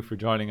 thank you for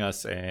joining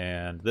us,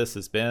 and this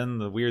has been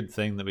the weird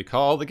thing that we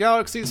call the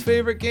Galaxy's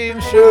favorite game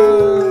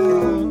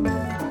show!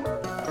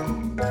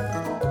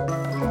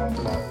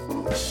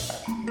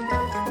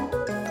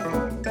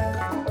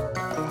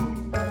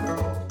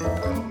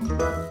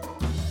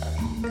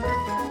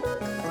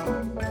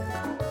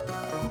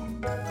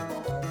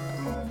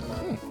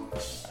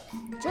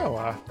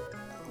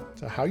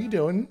 how you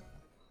doing?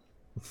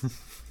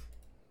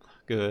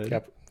 Good.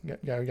 Yep.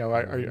 Yeah.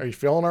 Are you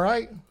feeling all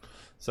right?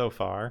 So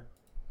far.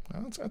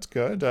 Well, that's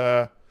good.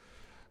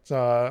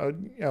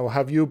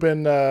 Have you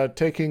been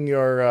taking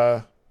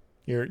your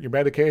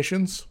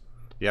medications?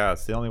 Yeah,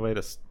 it's the only way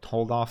to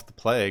hold off the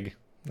plague.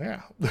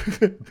 Yeah.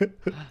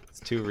 It's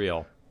too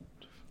real.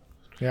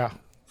 Yeah.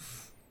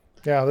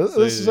 Yeah,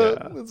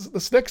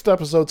 this next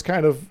episode's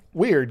kind of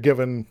weird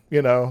given,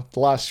 the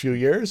last few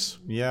years.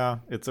 Yeah,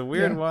 it's a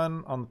weird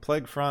one on the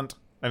plague front.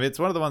 I mean, it's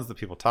one of the ones that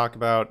people talk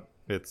about.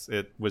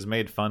 It was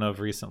made fun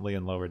of recently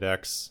in Lower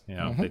Decks.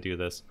 They do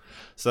this.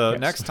 So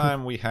next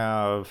time we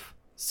have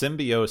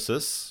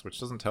symbiosis, which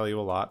doesn't tell you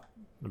a lot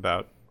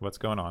about what's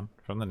going on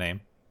from the name.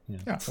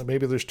 Yeah, so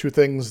maybe there's two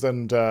things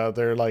and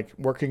they're like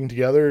working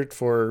together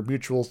for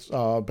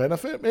mutual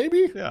benefit,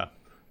 maybe? Yeah.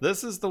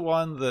 This is the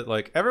one that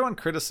like everyone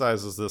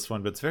criticizes this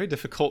one, but it's very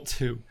difficult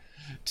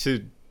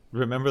to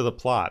remember the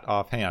plot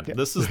offhand. Yeah.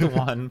 This is the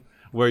one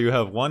where you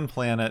have one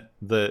planet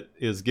that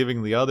is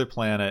giving the other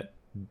planet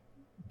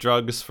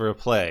drugs for a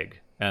plague,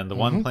 and the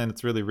one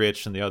planet's really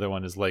rich and the other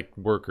one is like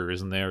workers,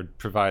 and they're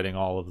providing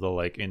all of the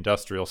like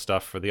industrial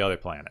stuff for the other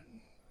planet.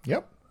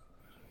 Yep.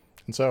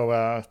 And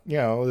so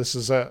this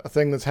is a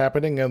thing that's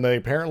happening, and they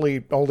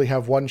apparently only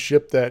have one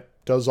ship that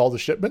does all the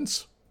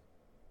shipments.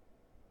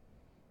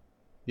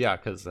 Yeah,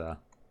 because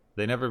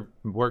they never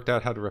worked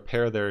out how to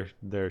repair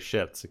their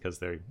ships because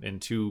they're in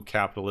too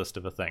capitalist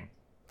of a thing.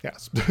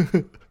 Yes.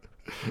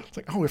 It's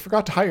like, we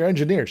forgot to hire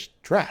engineers.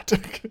 Drat.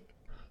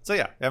 So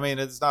yeah, I mean,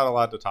 it's not a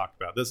lot to talk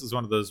about. This is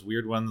one of those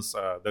weird ones.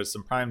 There's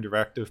some Prime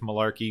Directive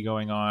malarkey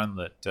going on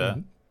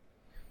that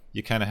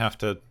you kind of have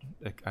to.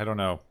 I don't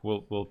know.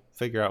 We'll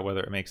figure out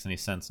whether it makes any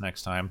sense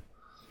next time.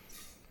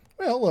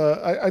 Well,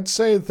 I'd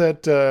say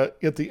that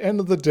at the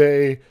end of the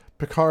day,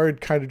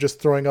 Picard kind of just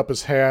throwing up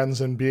his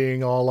hands and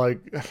being all like,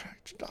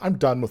 "I'm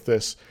done with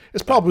this."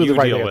 It's probably the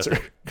right answer.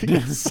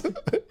 Yes.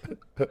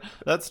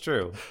 That's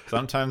true.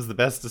 Sometimes the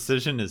best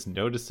decision is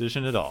no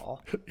decision at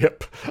all.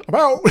 Yep. I'm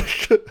out.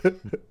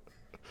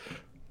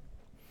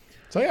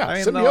 So yeah, I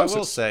mean, symbiosis. Though, I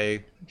will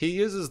say he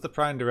uses the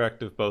Prime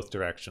Directive both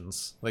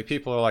directions. Like,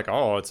 people are like,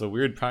 "Oh, it's a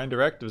weird Prime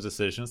Directive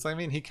decision." It's like, I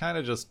mean, he kind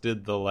of just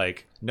did the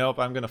like, "Nope,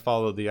 I'm going to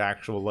follow the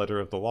actual letter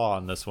of the law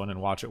on this one and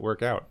watch it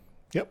work out."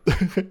 Yep.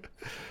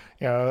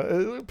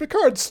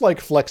 Picard's like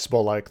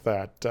flexible like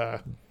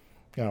that,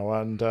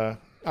 and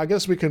I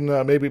guess we can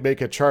maybe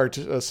make a chart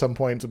at some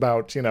point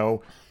about, on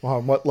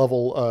what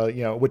level,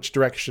 which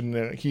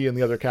direction he and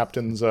the other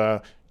captains,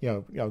 go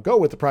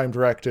with the Prime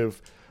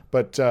Directive.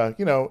 But, at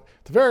the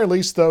very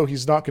least, though,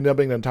 he's not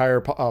condemning an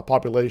entire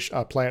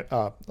population,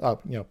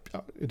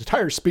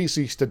 entire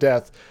species to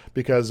death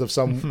because of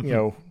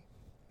some,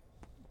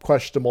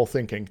 questionable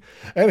thinking.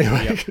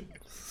 Anyway, yep.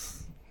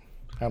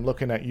 I'm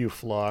looking at you,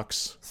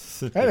 Phlox.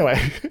 Anyway.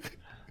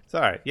 It's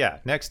all right. Yeah,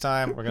 next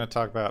time we're going to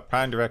talk about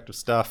Prime Directive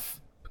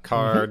stuff.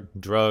 Picard,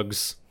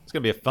 drugs. It's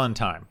going to be a fun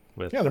time.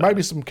 There might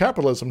be some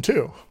capitalism,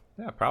 too.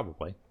 Yeah,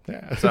 probably.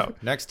 Yeah. So,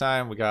 next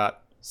time we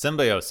got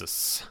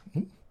symbiosis.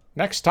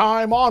 Next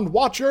time on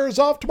Watchers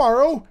of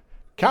Tomorrow,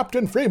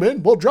 Captain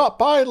Freeman will drop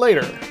by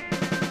later.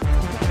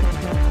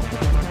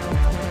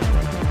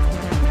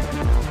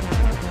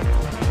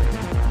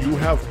 You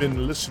have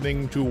been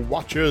listening to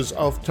Watchers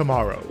of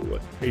Tomorrow,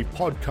 a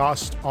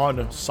podcast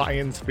on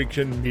science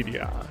fiction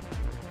media.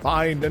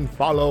 Find and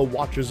follow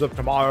Watchers of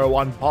Tomorrow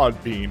on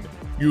Podbean,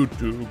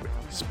 YouTube,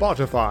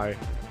 Spotify,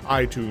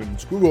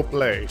 iTunes, Google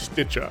Play,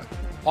 Stitcher,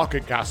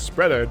 Pocket Cast,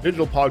 Spreader,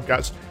 Digital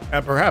Podcast,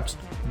 and perhaps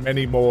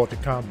many more to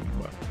come.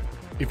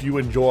 If you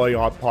enjoy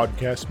our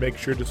podcast, make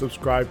sure to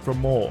subscribe for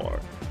more.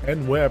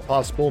 And where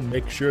possible,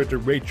 make sure to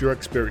rate your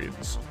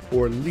experience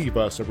or leave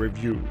us a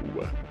review.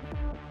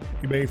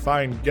 You may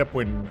find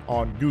Gepwin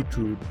on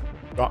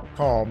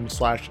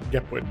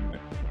youtube.com/Gepwin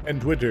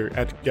and Twitter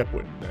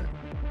 @Gepwin.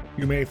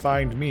 You may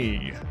find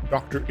me,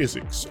 Dr.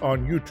 Isix,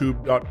 on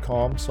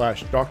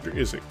youtube.com/Dr.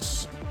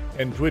 Isix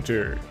and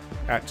Twitter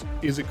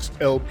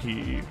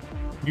 @IsixLP.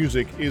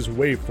 Music is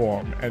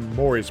Waveform and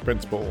Maury's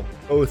Principle,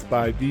 both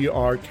by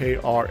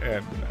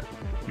DRKRN.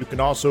 You can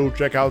also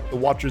check out the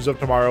Watchers of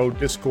Tomorrow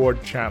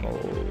Discord channel.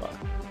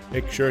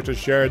 Make sure to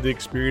share the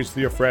experience with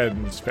your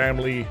friends,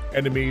 family,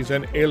 enemies,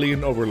 and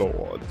alien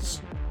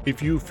overlords.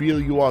 If you feel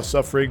you are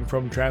suffering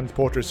from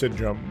transporter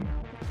syndrome,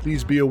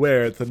 please be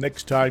aware that the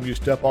next time you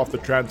step off the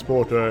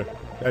transporter,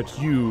 that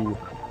you,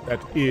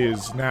 that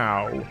is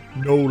now,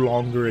 no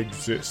longer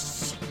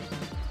exists.